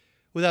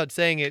 without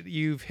saying it,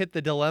 you've hit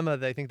the dilemma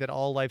that I think that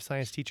all life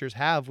science teachers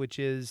have, which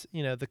is,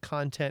 the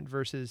content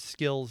versus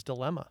skills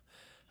dilemma.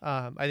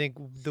 I think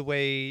the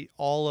way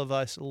all of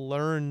us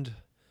learned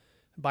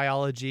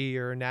biology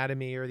or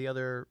anatomy or the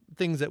other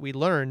things that we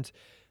learned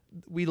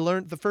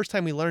the first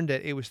time we learned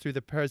it, it was through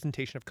the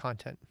presentation of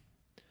content.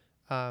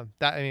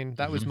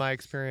 That was my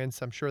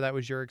experience. I'm sure that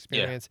was your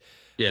experience.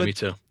 Yeah, me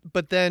too.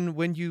 But then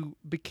when you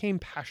became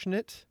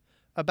passionate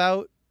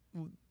about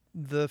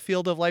the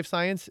field of life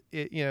science,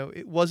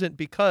 it wasn't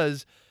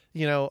because,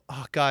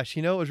 oh gosh,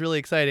 it was really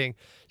exciting.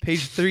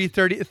 Page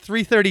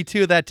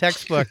 332 of that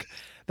textbook.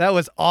 That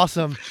was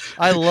awesome.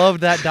 I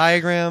loved that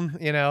diagram,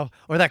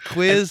 or that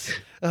quiz.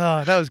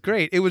 Oh, that was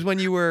great. It was when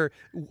you were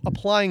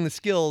applying the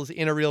skills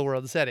in a real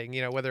world setting,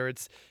 whether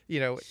it's,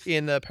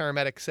 in the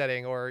paramedic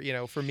setting or,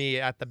 for me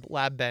at the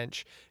lab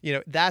bench,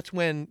 that's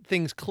when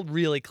things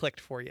really clicked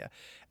for you.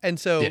 And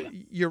so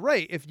you're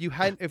right. If you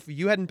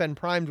hadn't been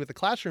primed with the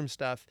classroom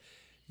stuff,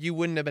 you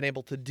wouldn't have been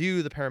able to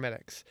do the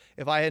paramedics.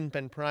 If I hadn't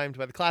been primed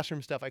by the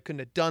classroom stuff, I couldn't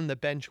have done the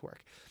bench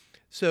work.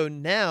 So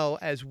now,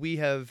 as we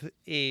have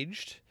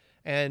aged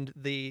and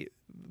the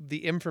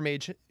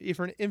information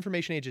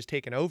age has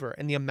taken over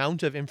and the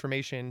amount of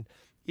information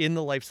in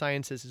the life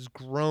sciences has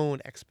grown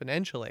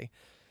exponentially,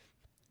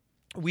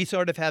 we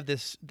sort of have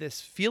this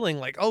feeling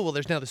like, oh, well,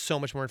 there's so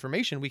much more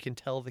information we can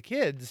tell the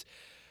kids,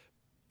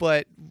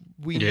 but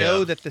we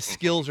know that the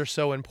skills are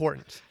so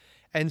important.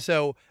 And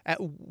so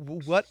at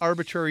what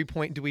arbitrary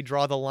point do we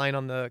draw the line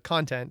on the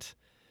content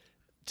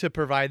to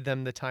provide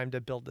them the time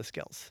to build the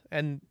skills?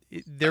 And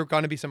there are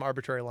going to be some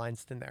arbitrary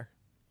lines in there.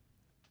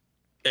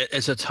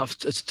 It's tough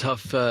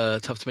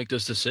to make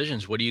those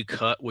decisions. What do you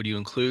cut? What do you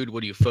include?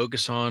 What do you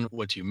focus on?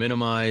 What do you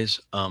minimize?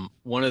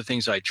 One of the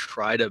things I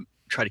try to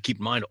keep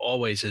in mind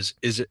always is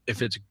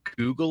if it's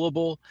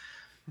Googleable,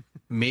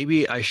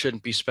 maybe I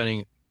shouldn't be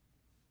spending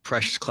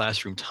precious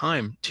classroom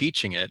time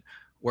teaching it.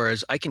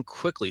 Whereas I can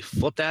quickly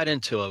flip that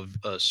into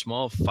a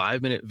small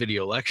 5-minute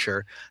video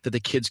lecture that the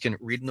kids can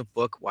read in the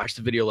book, watch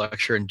the video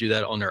lecture, and do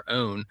that on their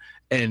own.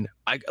 And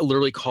I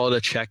literally call it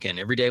a check-in.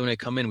 Every day when I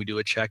come in, we do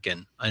a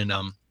check-in. And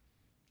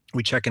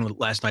we check in with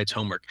last night's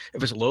homework.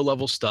 If it's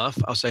low-level stuff,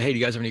 I'll say, hey, do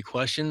you guys have any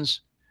questions?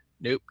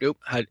 Nope.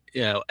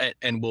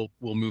 And we'll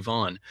move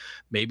on.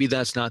 Maybe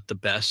that's not the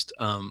best.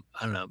 I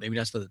don't know. Maybe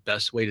that's not the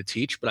best way to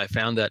teach. But I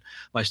found that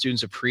my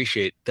students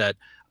appreciate that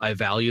I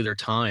value their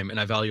time and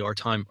I value our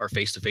time, our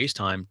face-to-face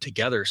time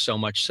together, so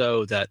much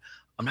so that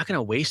I'm not going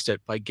to waste it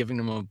by giving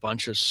them a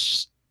bunch of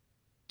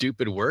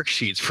stupid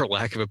worksheets, for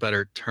lack of a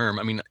better term.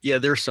 I mean, yeah,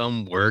 there's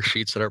some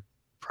worksheets that are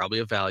probably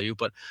of value,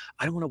 but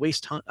I don't want to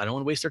waste time. I don't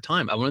want to waste their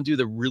time. I want to do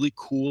the really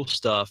cool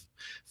stuff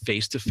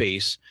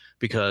face-to-face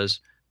because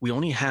we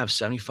only have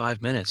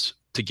 75 minutes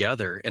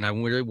together. And I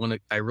really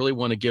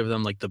want to give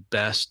them like the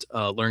best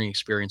learning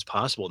experience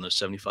possible in those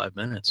 75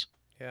 minutes.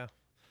 Yeah.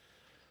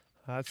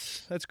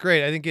 That's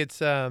great. I think it's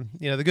the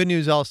good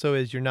news also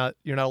is you're not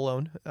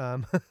alone.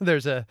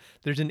 There's an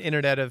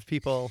internet of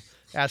people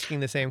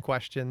asking the same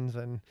questions,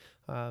 and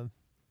as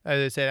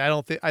I said,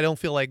 I don't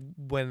feel like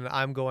when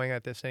I'm going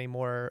at this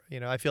anymore.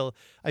 I feel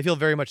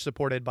very much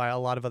supported by a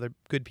lot of other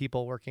good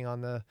people working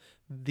on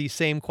these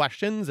same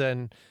questions,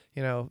 and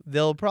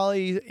they'll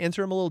probably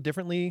answer them a little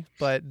differently,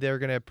 but they're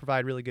going to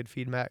provide really good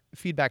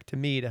feedback to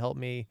me to help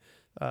me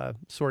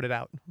sort it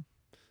out.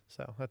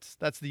 So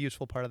that's the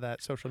useful part of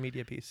that social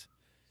media piece.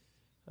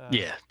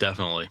 Yeah,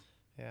 definitely.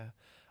 Yeah.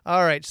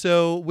 All right.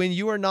 So when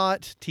you are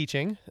not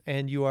teaching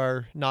and you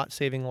are not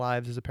saving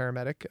lives as a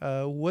paramedic,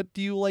 what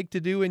do you like to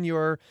do in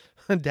your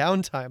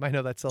downtime? I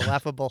know that's a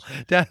laughable.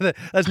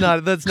 That's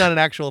not an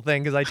actual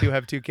thing because I too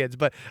have 2 kids.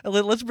 But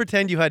let's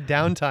pretend you had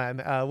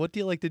downtime. What do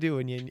you like to do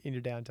in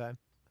your downtime?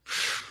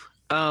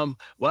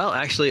 Well,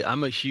 actually,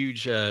 I'm a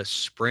huge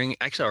spring.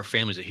 Actually, our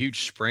family's a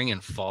huge spring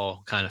and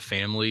fall kind of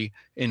family.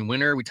 In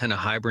winter, we tend to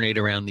hibernate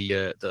around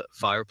the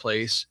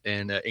fireplace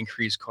and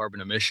increase carbon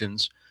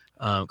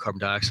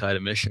dioxide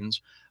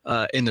emissions.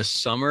 In the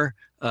summer,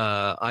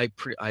 other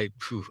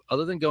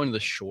than going to the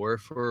shore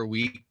for a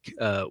week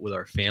with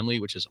our family,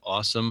 which is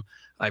awesome,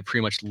 I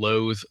pretty much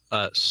loathe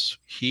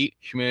heat,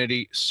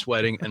 humidity,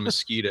 sweating, and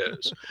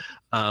mosquitoes.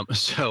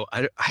 So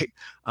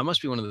I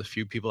must be one of the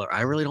few people that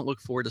I really don't look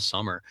forward to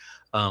summer.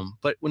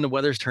 But when the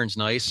weather turns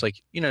nice,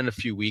 like in a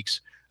few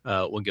weeks,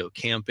 We'll go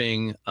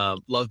camping.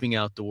 Love being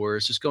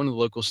outdoors. Just going to the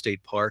local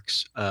state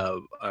parks,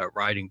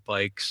 riding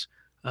bikes,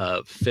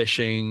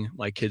 fishing.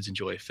 My kids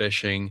enjoy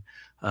fishing.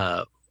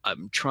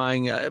 I'm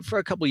trying for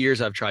a couple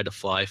years. I've tried to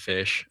fly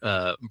fish.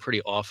 I'm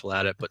pretty awful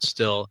at it, but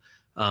still,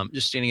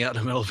 just standing out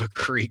in the middle of a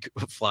creek,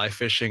 fly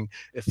fishing.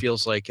 It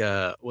feels like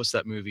what's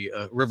that movie?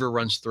 A river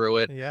runs through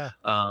it. Yeah.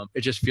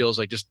 It just feels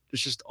like it's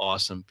just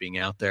awesome being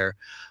out there.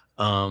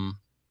 Um,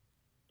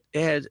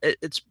 yeah,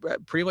 it's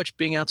pretty much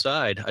being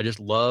outside. I just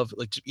love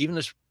like even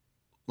just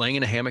laying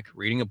in a hammock,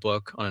 reading a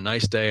book on a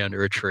nice day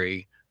under a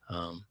tree.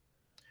 Um,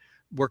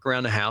 Work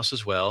around the house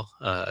as well.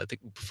 I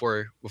think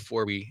before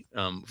we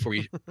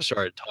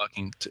started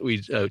talking, we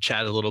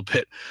chatted a little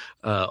bit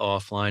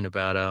offline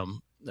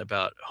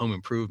about home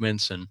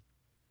improvements, and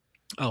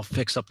I'll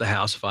fix up the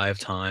house if I have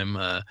time.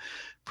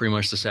 Pretty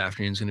much this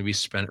afternoon is going to be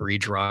spent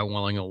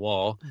re-drywalling a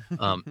wall.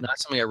 Not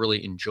something I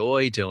really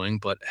enjoy doing,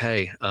 but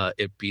hey,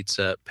 it beats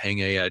paying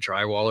a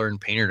drywaller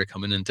and painter to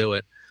come in and do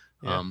it.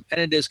 Yeah.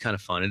 And it is kind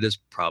of fun. It is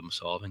problem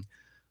solving.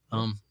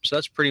 So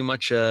that's pretty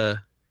much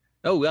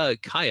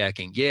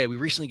kayaking. Yeah, we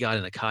recently got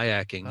into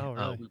kayaking. Oh,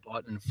 really? We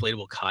bought an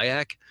inflatable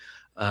kayak.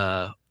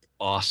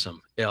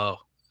 Awesome. Oh,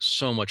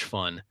 so much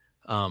fun.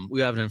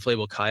 We have an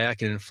inflatable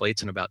kayak. It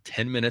inflates in about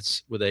 10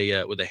 minutes with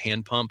a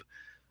hand pump.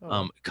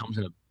 Oh, It comes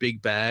in a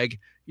big bag.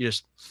 You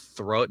just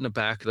throw it in the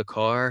back of the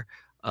car.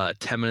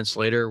 10 minutes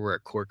later, we're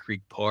at Core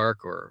Creek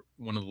Park or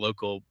one of the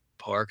local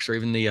parks, or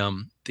even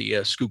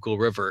the Schuylkill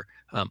River.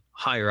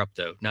 Higher up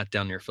though, not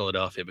down near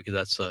Philadelphia, because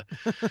that's not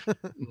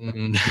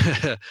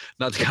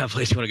the kind of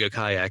place you want to go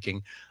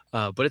kayaking.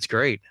 But it's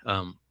great.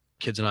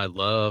 Kids and I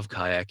love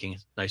kayaking.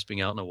 It's nice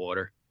being out in the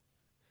water.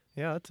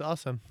 yeah, that's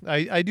awesome.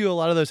 I do a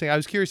lot of those things. I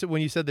was curious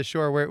when you said the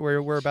shore,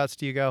 whereabouts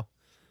do you go?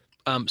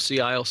 Sea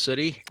Isle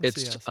City. Sea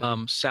It's Isle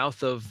City.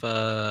 south of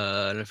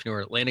I don't know if you know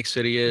where Atlantic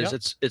City is.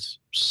 Yep. It's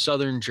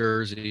southern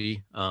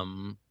Jersey.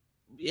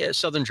 Yeah,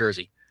 southern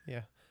Jersey.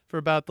 Yeah. For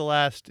about the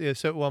last,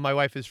 my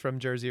wife is from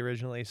Jersey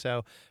originally.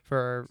 So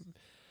for,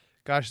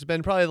 gosh, it's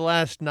been probably the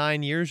last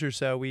 9 years or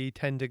so, we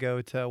tend to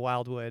go to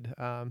Wildwood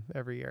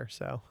every year.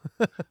 So,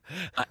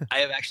 I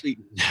have actually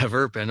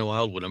never been to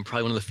Wildwood. I'm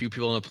probably one of the few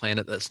people on the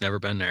planet that's never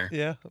been there.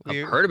 yeah,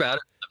 I've heard about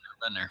it. I've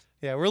never been there.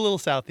 yeah, we're a little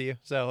south of you.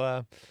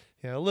 So,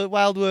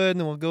 Wildwood, and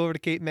then we'll go over to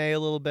Cape May a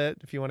little bit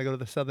if you want to go to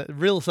the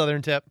real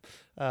southern tip.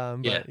 Yeah.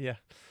 But yeah,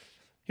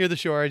 here the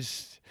shore. I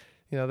just,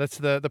 that's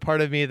the part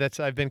of me that's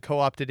I've been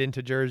co-opted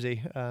into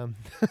Jersey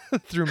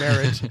through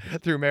marriage,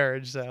 through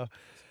marriage. So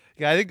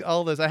yeah, I think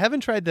all those. I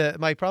haven't tried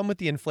my problem with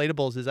the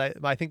inflatables is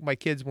I think my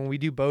kids, when we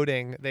do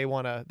boating, they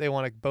wanna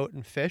boat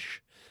and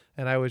fish.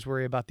 And I always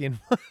worry about I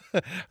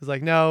was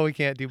like, no, we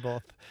can't do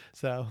both.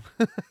 So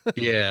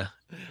Yeah.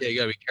 Yeah, you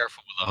gotta be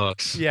careful with the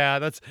hooks.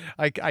 yeah,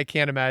 I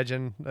can't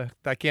imagine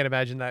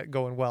that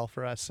going well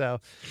for us.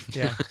 So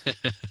yeah,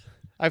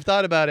 I've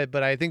thought about it,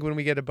 but I think when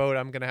we get a boat,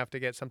 I'm gonna have to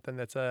get something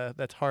that's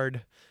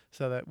hard,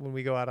 so that when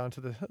we go out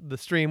onto the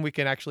stream, we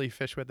can actually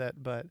fish with it.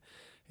 But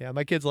yeah,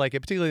 my kids like it,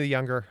 particularly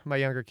my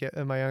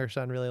younger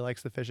son really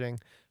likes the fishing.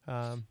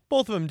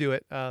 Both of them do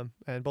it,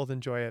 and both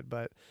enjoy it.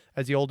 But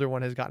as the older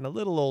one has gotten a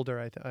little older,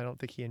 I don't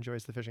think he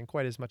enjoys the fishing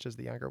quite as much as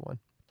the younger one.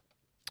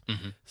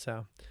 Hmm.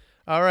 So,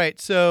 all right.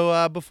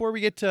 So before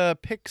we get to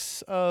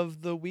picks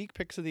of the week,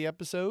 picks of the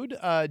episode,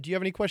 do you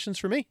have any questions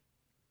for me?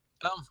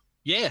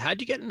 Yeah.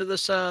 How'd you get into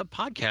this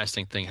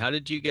podcasting thing? How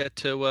did you get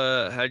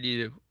to?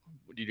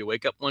 Did you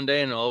wake up one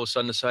day and all of a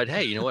sudden decide,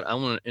 hey, you know what? I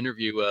want to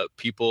interview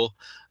people,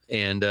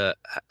 and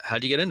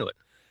how'd you get into it?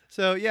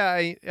 So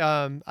yeah,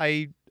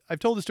 I've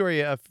told the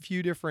story a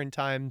few different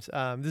times.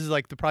 This is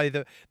like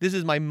this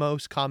is my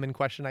most common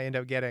question I end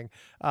up getting.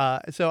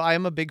 So I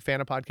am a big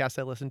fan of podcasts.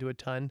 I listen to a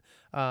ton.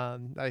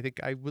 I think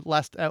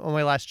on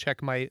my last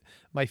check, my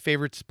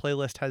favorites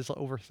playlist has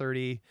over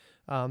 30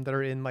 that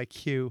are in my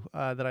queue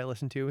that I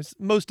listen to.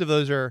 Most of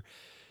those are,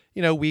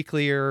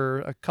 weekly or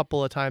a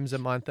couple of times a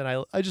month,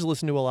 and I just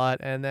listen to a lot.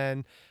 And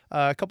then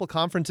a couple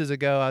conferences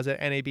ago, I was at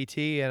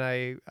NABT,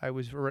 and I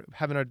was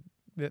having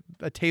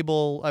a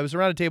table. I was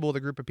around a table with a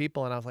group of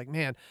people, and I was like,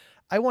 man,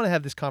 I want to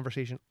have this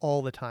conversation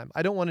all the time.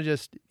 I don't want to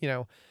just,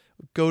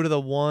 go to the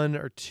one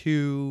or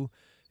two,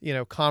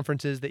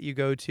 conferences that you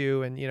go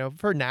to. And,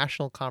 for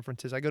national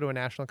conferences, I go to a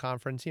national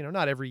conference,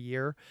 not every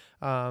year.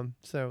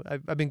 So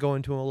I've been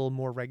going to them a little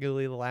more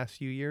regularly the last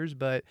few years,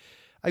 but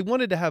I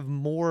wanted to have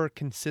more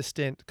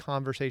consistent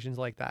conversations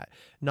like that.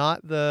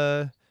 Not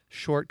the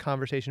short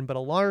conversation, but a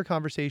longer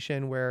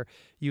conversation where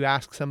you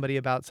ask somebody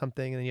about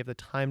something and then you have the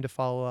time to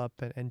follow up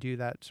and do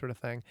that sort of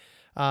thing.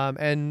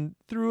 And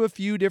through a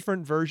few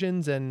different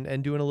versions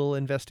and doing a little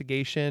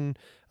investigation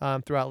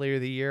throughout later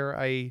the year,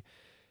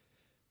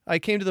 I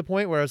came to the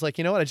point where I was like,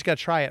 you know what, I just got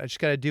to try it. I just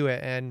got to do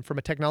it. And from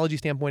a technology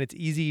standpoint, it's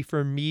easy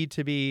for me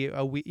to be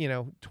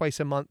twice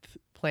a month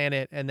plan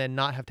it and then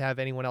not have to have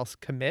anyone else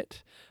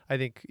commit. I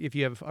think if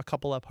you have a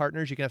couple of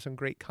partners, you can have some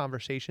great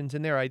conversations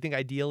in there. I think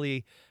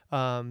ideally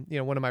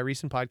One of my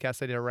recent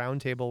podcasts, I did a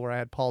roundtable where I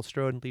had Paul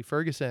Strode and Lee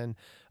Ferguson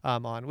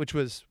on, which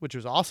was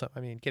awesome. I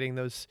mean, getting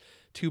those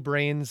two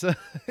brains,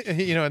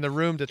 in the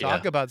room to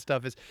talk Yeah. about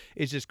stuff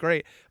is just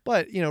great.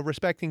 But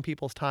respecting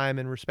people's time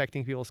and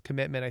respecting people's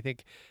commitment, I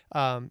think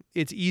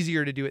it's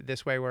easier to do it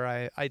this way,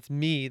 where it's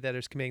me that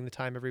is committing the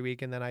time every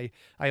week, and then I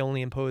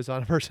only impose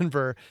on a person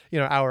for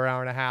hour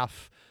and a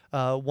half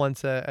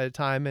once at a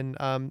time. And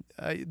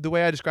the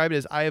way I describe it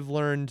is I have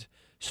learned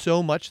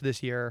so much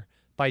this year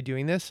by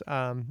doing this.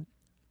 I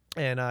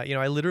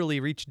literally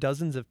reach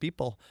dozens of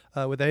people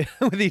with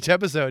with each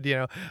episode.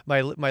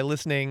 My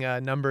listening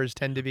numbers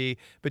tend to be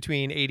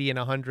between 80 and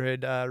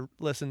 100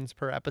 listens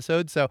per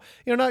episode. So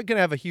not going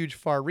to have a huge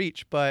far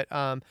reach, but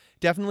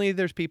definitely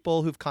there's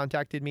people who've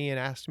contacted me and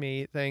asked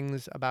me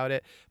things about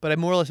it. But I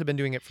more or less have been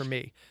doing it for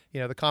me.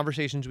 The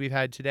conversations we've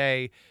had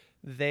today,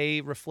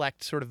 they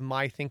reflect sort of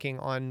my thinking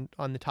on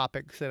the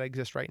topics that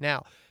exist right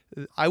now.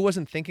 I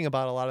wasn't thinking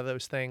about a lot of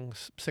those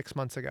things 6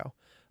 months ago.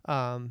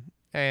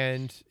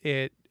 And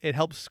it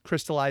helps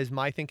crystallize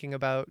my thinking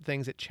about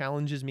things. It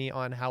challenges me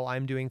on how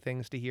I'm doing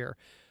things to hear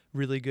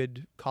really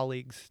good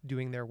colleagues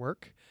doing their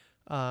work.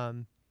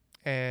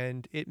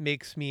 And it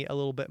makes me a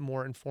little bit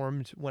more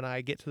informed when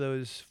I get to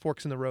those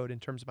forks in the road in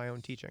terms of my own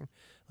teaching.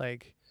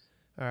 Like,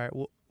 all right,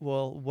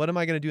 well, what am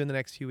I going to do in the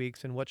next few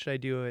weeks, and what should I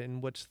do,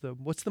 and what's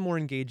the more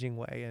engaging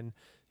way? And,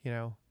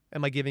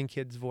 am I giving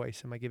kids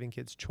voice? Am I giving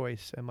kids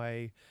choice? Have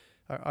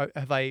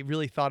I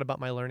really thought about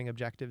my learning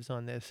objectives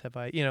on this? Have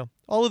I,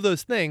 all of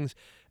those things,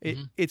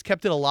 it's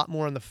kept it a lot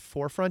more on the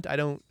forefront.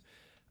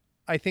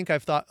 I think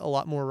I've thought a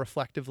lot more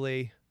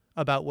reflectively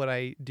about what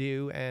I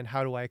do and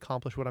how do I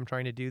accomplish what I'm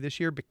trying to do this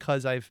year,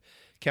 because I've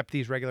kept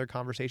these regular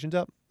conversations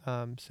up.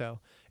 So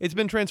it's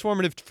been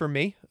transformative for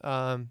me.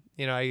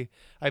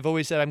 I've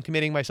always said I'm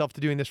committing myself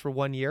to doing this for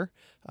 1 year,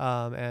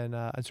 and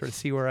sort of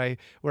see where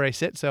I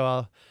sit.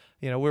 So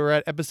we're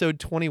at episode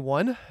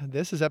 21.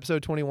 This is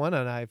episode 21,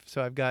 and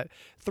I've got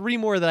 3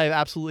 more that I've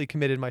absolutely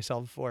committed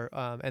myself for.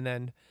 And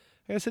then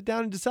I gotta sit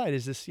down and decide,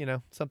 is this,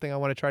 something I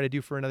want to try to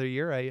do for another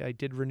year? I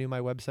did renew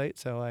my website,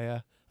 so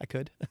I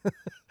could.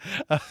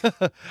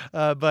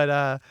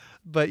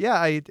 But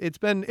yeah, it's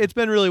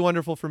been really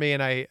wonderful for me,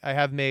 and I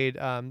have made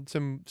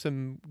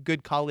some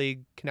good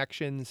colleague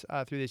connections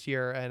through this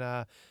year,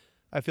 and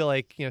I feel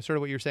like, sort of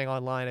what you're saying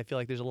online, I feel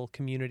like there's a little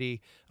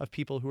community of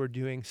people who are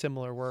doing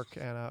similar work,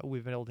 and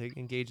we've been able to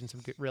engage in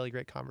some really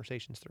great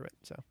conversations through it.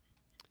 So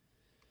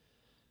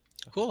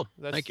Cool.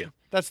 Thank you.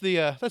 That's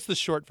the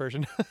short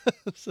version.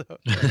 So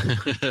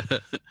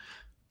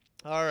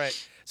all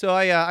right. So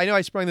I know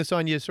I sprung this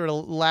on you sort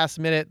of last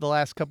minute, the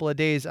last couple of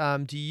days.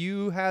 Do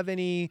you have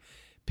any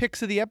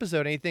picks of the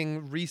episode?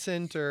 Anything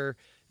recent, or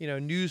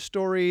news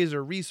stories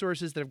or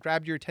resources that have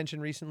grabbed your attention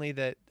recently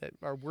that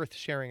are worth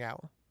sharing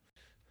out?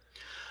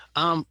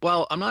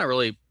 Well, I'm not a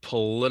really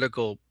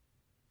political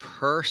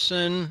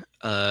person,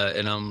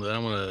 and I'm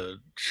going to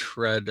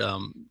tread,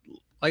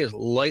 I guess,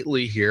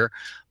 lightly here,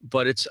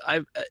 but it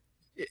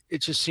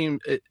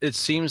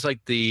seems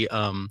like the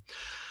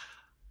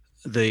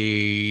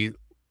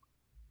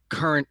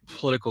current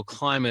political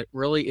climate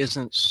really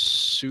isn't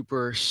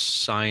super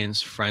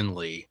science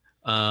friendly.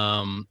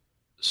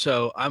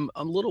 So I'm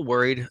a little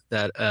worried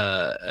that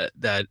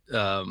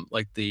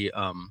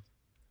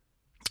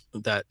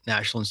that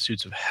National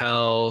Institutes of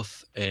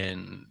Health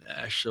and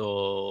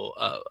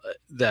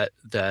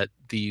that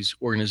these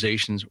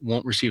organizations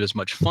won't receive as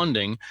much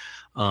funding.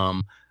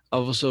 I've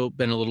also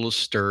been a little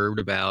disturbed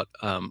about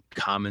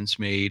comments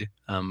made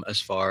as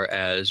far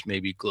as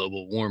maybe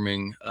global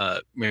warming.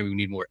 Maybe we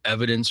need more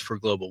evidence for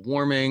global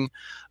warming.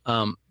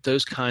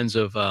 Those kinds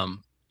of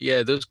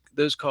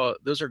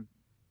those are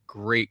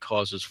great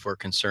causes for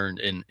concern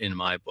in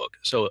my book.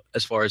 So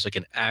as far as like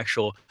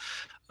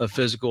a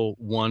physical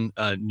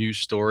news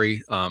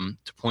story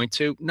to point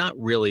to, not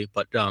really,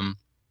 but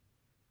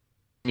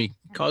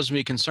causes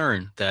me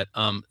concern that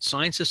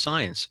science is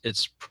science.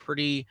 It's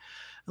pretty,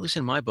 at least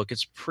in my book,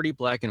 it's pretty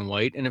black and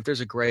white. And if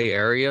there's a gray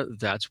area,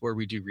 that's where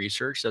we do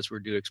research. That's where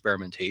we do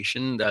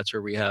experimentation. That's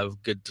where we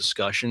have good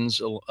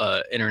discussions,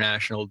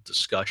 international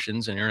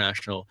discussions, and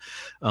international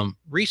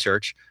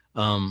research.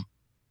 That's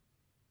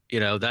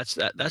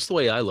the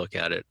way I look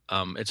at it.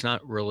 It's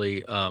not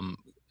really,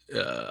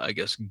 I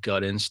guess,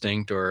 gut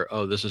instinct, or,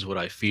 oh, this is what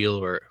I feel,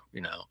 or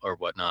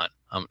whatnot.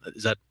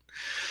 Does that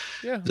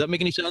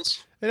make any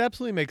sense? It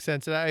absolutely makes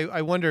sense. And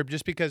I wonder,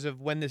 just because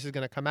of when this is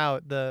going to come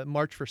out, the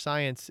March for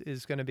Science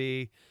is going to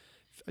be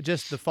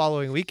just the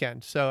following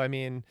weekend. So, I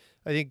mean,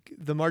 I think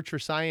the March for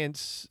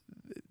Science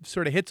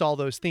sort of hits all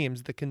those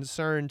themes, the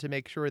concern to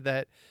make sure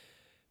that,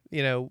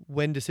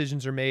 when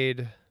decisions are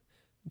made,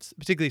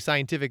 particularly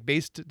scientific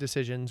based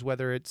decisions,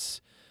 whether it's,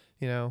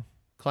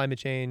 climate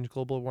change,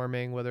 global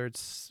warming, whether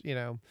it's,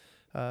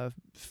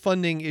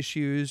 funding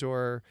issues,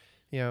 or,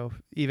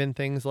 even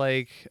things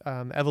like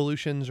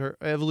evolution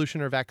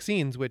or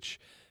vaccines, which,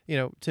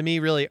 to me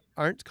really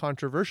aren't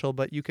controversial,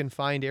 but you can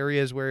find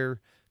areas where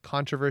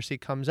controversy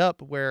comes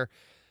up where,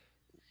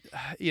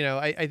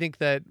 I think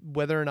that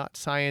whether or not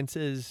science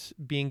is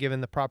being given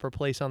the proper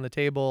place on the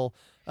table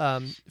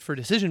for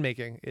decision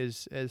making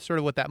is sort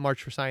of what that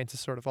March for Science is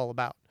sort of all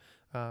about.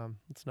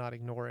 Let's not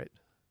ignore it.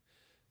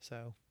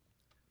 So,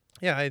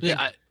 yeah, I Yeah,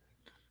 think.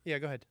 Yeah,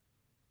 go ahead.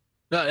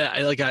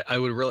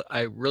 no,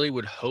 I really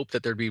would hope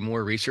that there'd be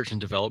more research and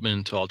development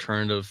into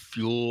alternative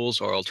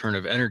fuels or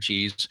alternative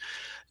energies,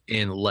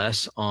 and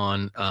less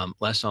on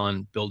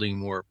building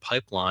more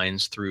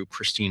pipelines through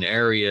pristine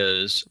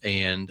areas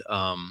and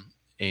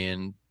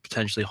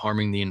potentially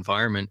harming the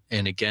environment,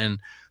 and again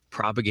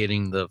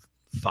propagating the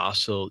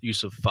fossil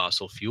use of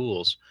fossil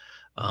fuels.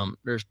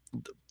 There's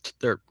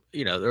there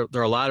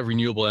are a lot of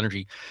renewable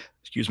energy,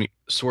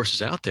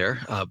 sources out there: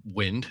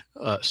 wind,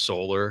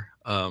 solar,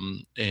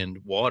 and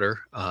water.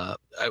 I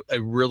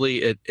really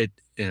it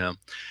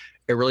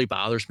really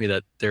bothers me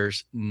that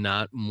there's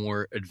not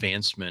more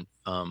advancement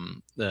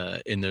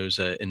in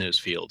those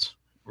fields.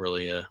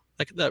 Really,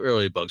 that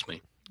really bugs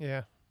me.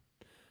 Yeah.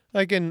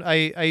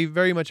 I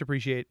very much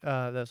appreciate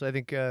this. I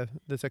think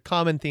there's a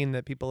common theme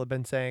that people have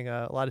been saying.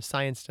 A lot of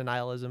science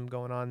denialism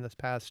going on this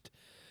past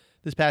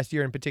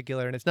year in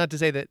particular, and it's not to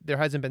say that there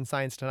hasn't been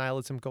science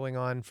denialism going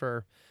on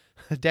for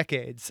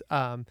decades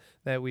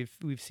that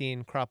we've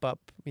seen crop up.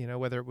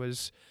 Whether it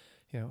was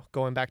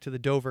going back to the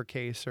Dover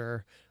case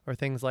or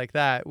things like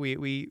that.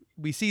 We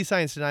see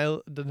science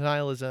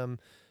denialism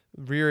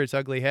rear its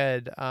ugly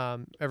head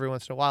every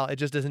once in a while. It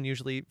just doesn't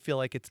usually feel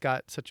like it's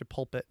got such a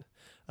pulpit,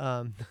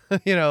 like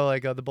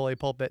the bully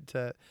pulpit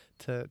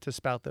to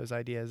spout those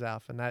ideas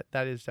off, and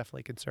that is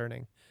definitely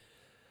concerning.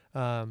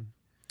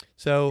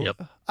 So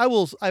Yep.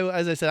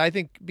 as I said, I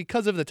think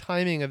because of the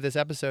timing of this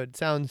episode, it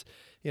sounds,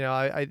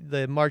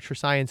 the March for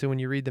Science, and when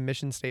you read the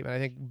mission statement, I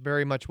think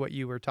very much what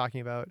you were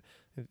talking about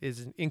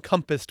is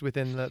encompassed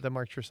within the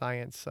March for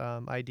Science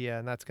idea,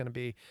 and that's going to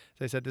be,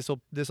 as I said,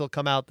 this will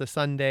come out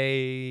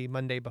the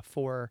Monday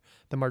before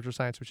the March for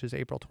Science, which is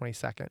April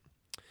 22nd.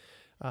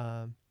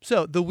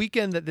 So the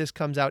weekend that this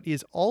comes out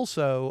is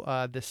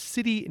also the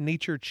City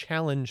Nature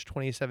Challenge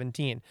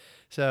 2017.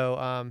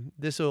 So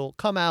this will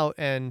come out,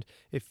 and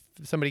if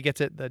somebody gets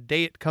it the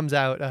day it comes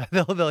out,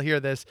 they'll hear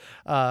this.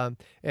 And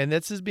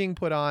this is being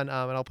put on, and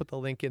I'll put the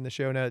link in the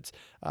show notes.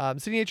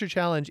 City Nature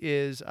Challenge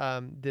is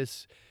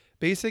this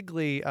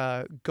basically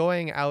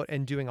going out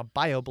and doing a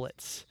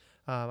BioBlitz.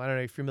 I don't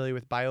know if you're familiar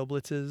with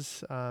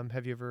BioBlitzes.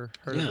 Have you ever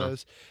heard of Yeah.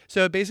 those?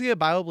 So basically a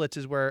BioBlitz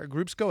is where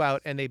groups go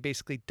out and they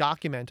basically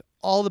document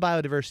all the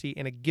biodiversity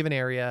in a given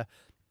area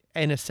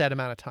in a set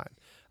amount of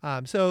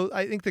time. So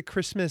I think the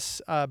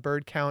Christmas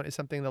bird count is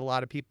something that a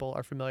lot of people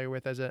are familiar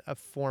with as a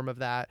form of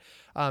that.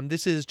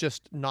 This is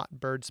just not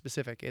bird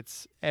specific.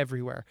 It's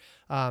everywhere.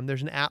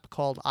 There's an app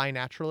called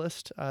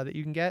iNaturalist that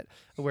you can get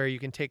where you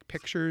can take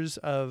pictures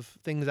of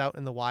things out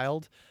in the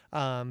wild.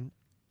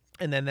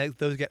 And then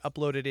those get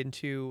uploaded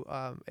into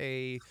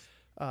a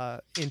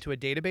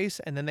database,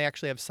 and then they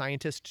actually have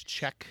scientists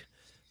check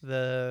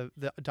the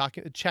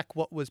document, check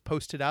what was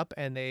posted up,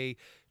 and they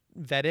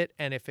vet it.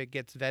 And if it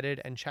gets vetted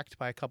and checked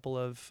by a couple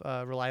of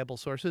reliable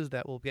sources,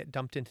 that will get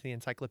dumped into the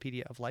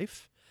Encyclopedia of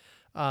Life.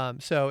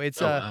 So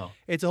it's Oh, wow.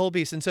 it's a whole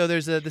beast. And so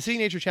there's the City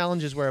Nature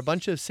Challenges where a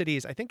bunch of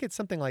cities, I think it's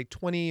something like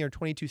 20 or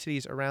 22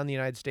 cities around the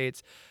United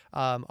States,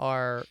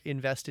 are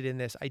invested in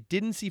this. I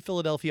didn't see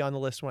Philadelphia on the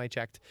list when I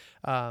checked,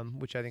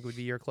 which I think would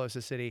be your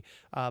closest city.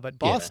 But Yeah.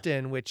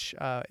 Boston, which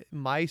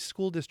my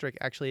school district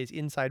actually is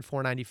inside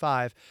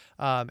 495,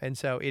 and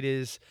so it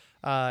is.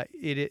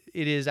 It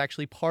is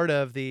actually part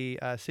of the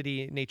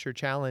City Nature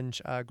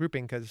Challenge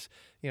grouping because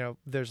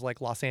there's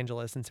like Los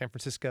Angeles and San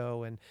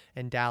Francisco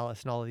and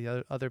Dallas and all of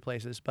the other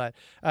places. But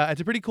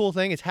it's a pretty cool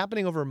thing. It's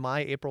happening over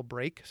my April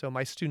break, so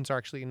my students are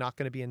actually not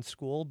going to be in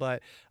school.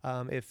 But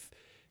if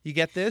you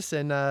get this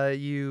and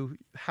you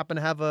happen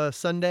to have a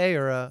Sunday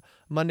or a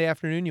Monday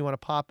afternoon, you want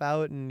to pop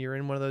out and you're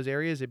in one of those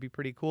areas, it'd be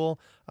pretty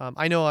cool.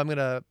 I know I'm going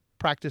to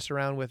practice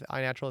around with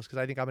iNaturalist because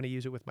I think I'm going to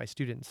use it with my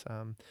students.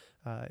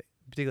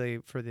 Particularly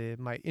for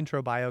my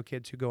intro bio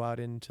kids who go out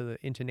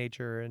into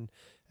nature, and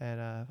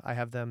I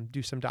have them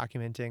do some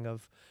documenting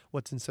of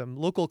what's in some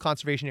local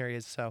conservation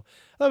areas. So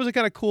that was a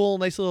kind of cool,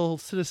 nice little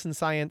citizen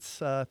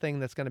science thing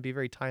that's going to be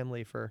very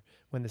timely for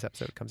when this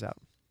episode comes out.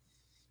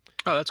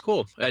 Oh, that's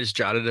cool. I just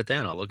jotted it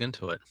down. I'll look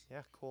into it.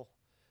 Yeah, cool.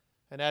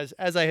 And as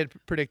I had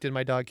predicted,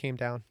 my dog came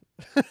down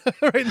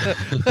right in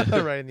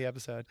the right in the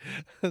episode.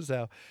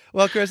 So,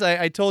 well, Chris,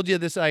 I told you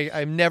this.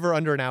 I'm never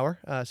under an hour.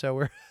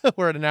 So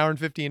we're at an hour and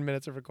 15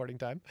 minutes of recording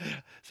time.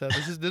 So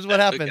this is what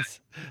happens.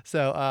 Okay.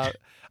 So I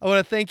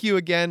want to thank you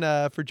again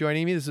for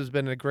joining me. This has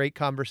been a great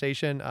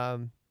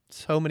conversation.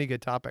 So many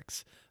good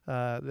topics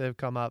that have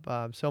come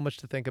up. So much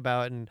to think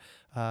about, and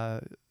I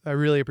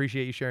really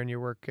appreciate you sharing your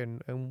work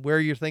and where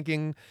your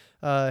thinking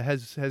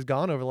has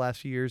gone over the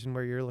last few years and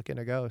where you're looking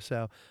to go.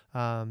 So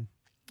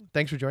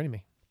thanks for joining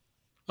me.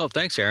 Well,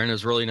 thanks, Aaron. It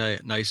was really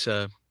nice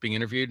being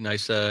interviewed.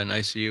 Nice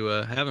you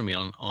having me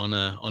on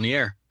the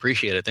air.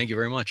 Appreciate it. Thank you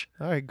very much.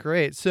 All right,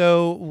 great.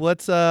 So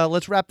let's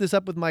wrap this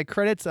up with my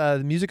credits.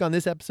 The music on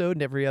this episode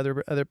and every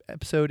other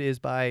episode is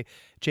by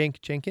Jank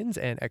Jenkins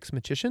and Ex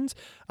Magicians.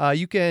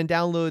 You can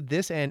download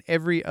this and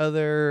every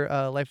other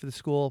Life of the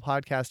School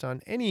podcast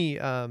on any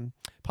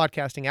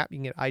podcasting app. You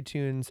can get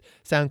iTunes,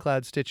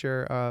 SoundCloud,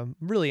 Stitcher,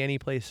 really any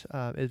place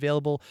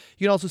available.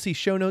 You can also see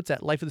show notes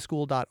at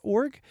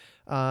lifeoftheschool.org.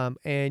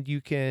 And you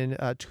can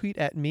tweet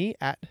at me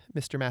at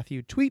Mr.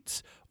 Matthew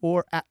Tweets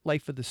or at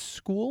Life of the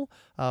School,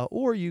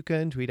 or you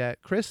can tweet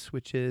at Chris,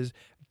 which is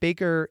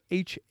Baker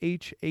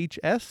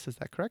HHHS. Is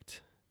that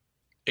correct?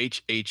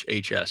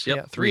 HHHS. Yep.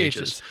 Yeah, 3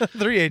 H's.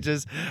 3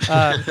 H's.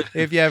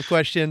 If you have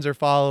questions or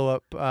follow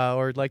up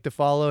or like to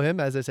follow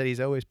him, as I said, he's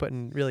always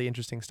putting really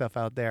interesting stuff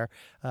out there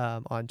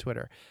on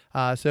Twitter.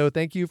 So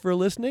thank you for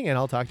listening, and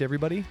I'll talk to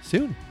everybody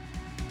soon.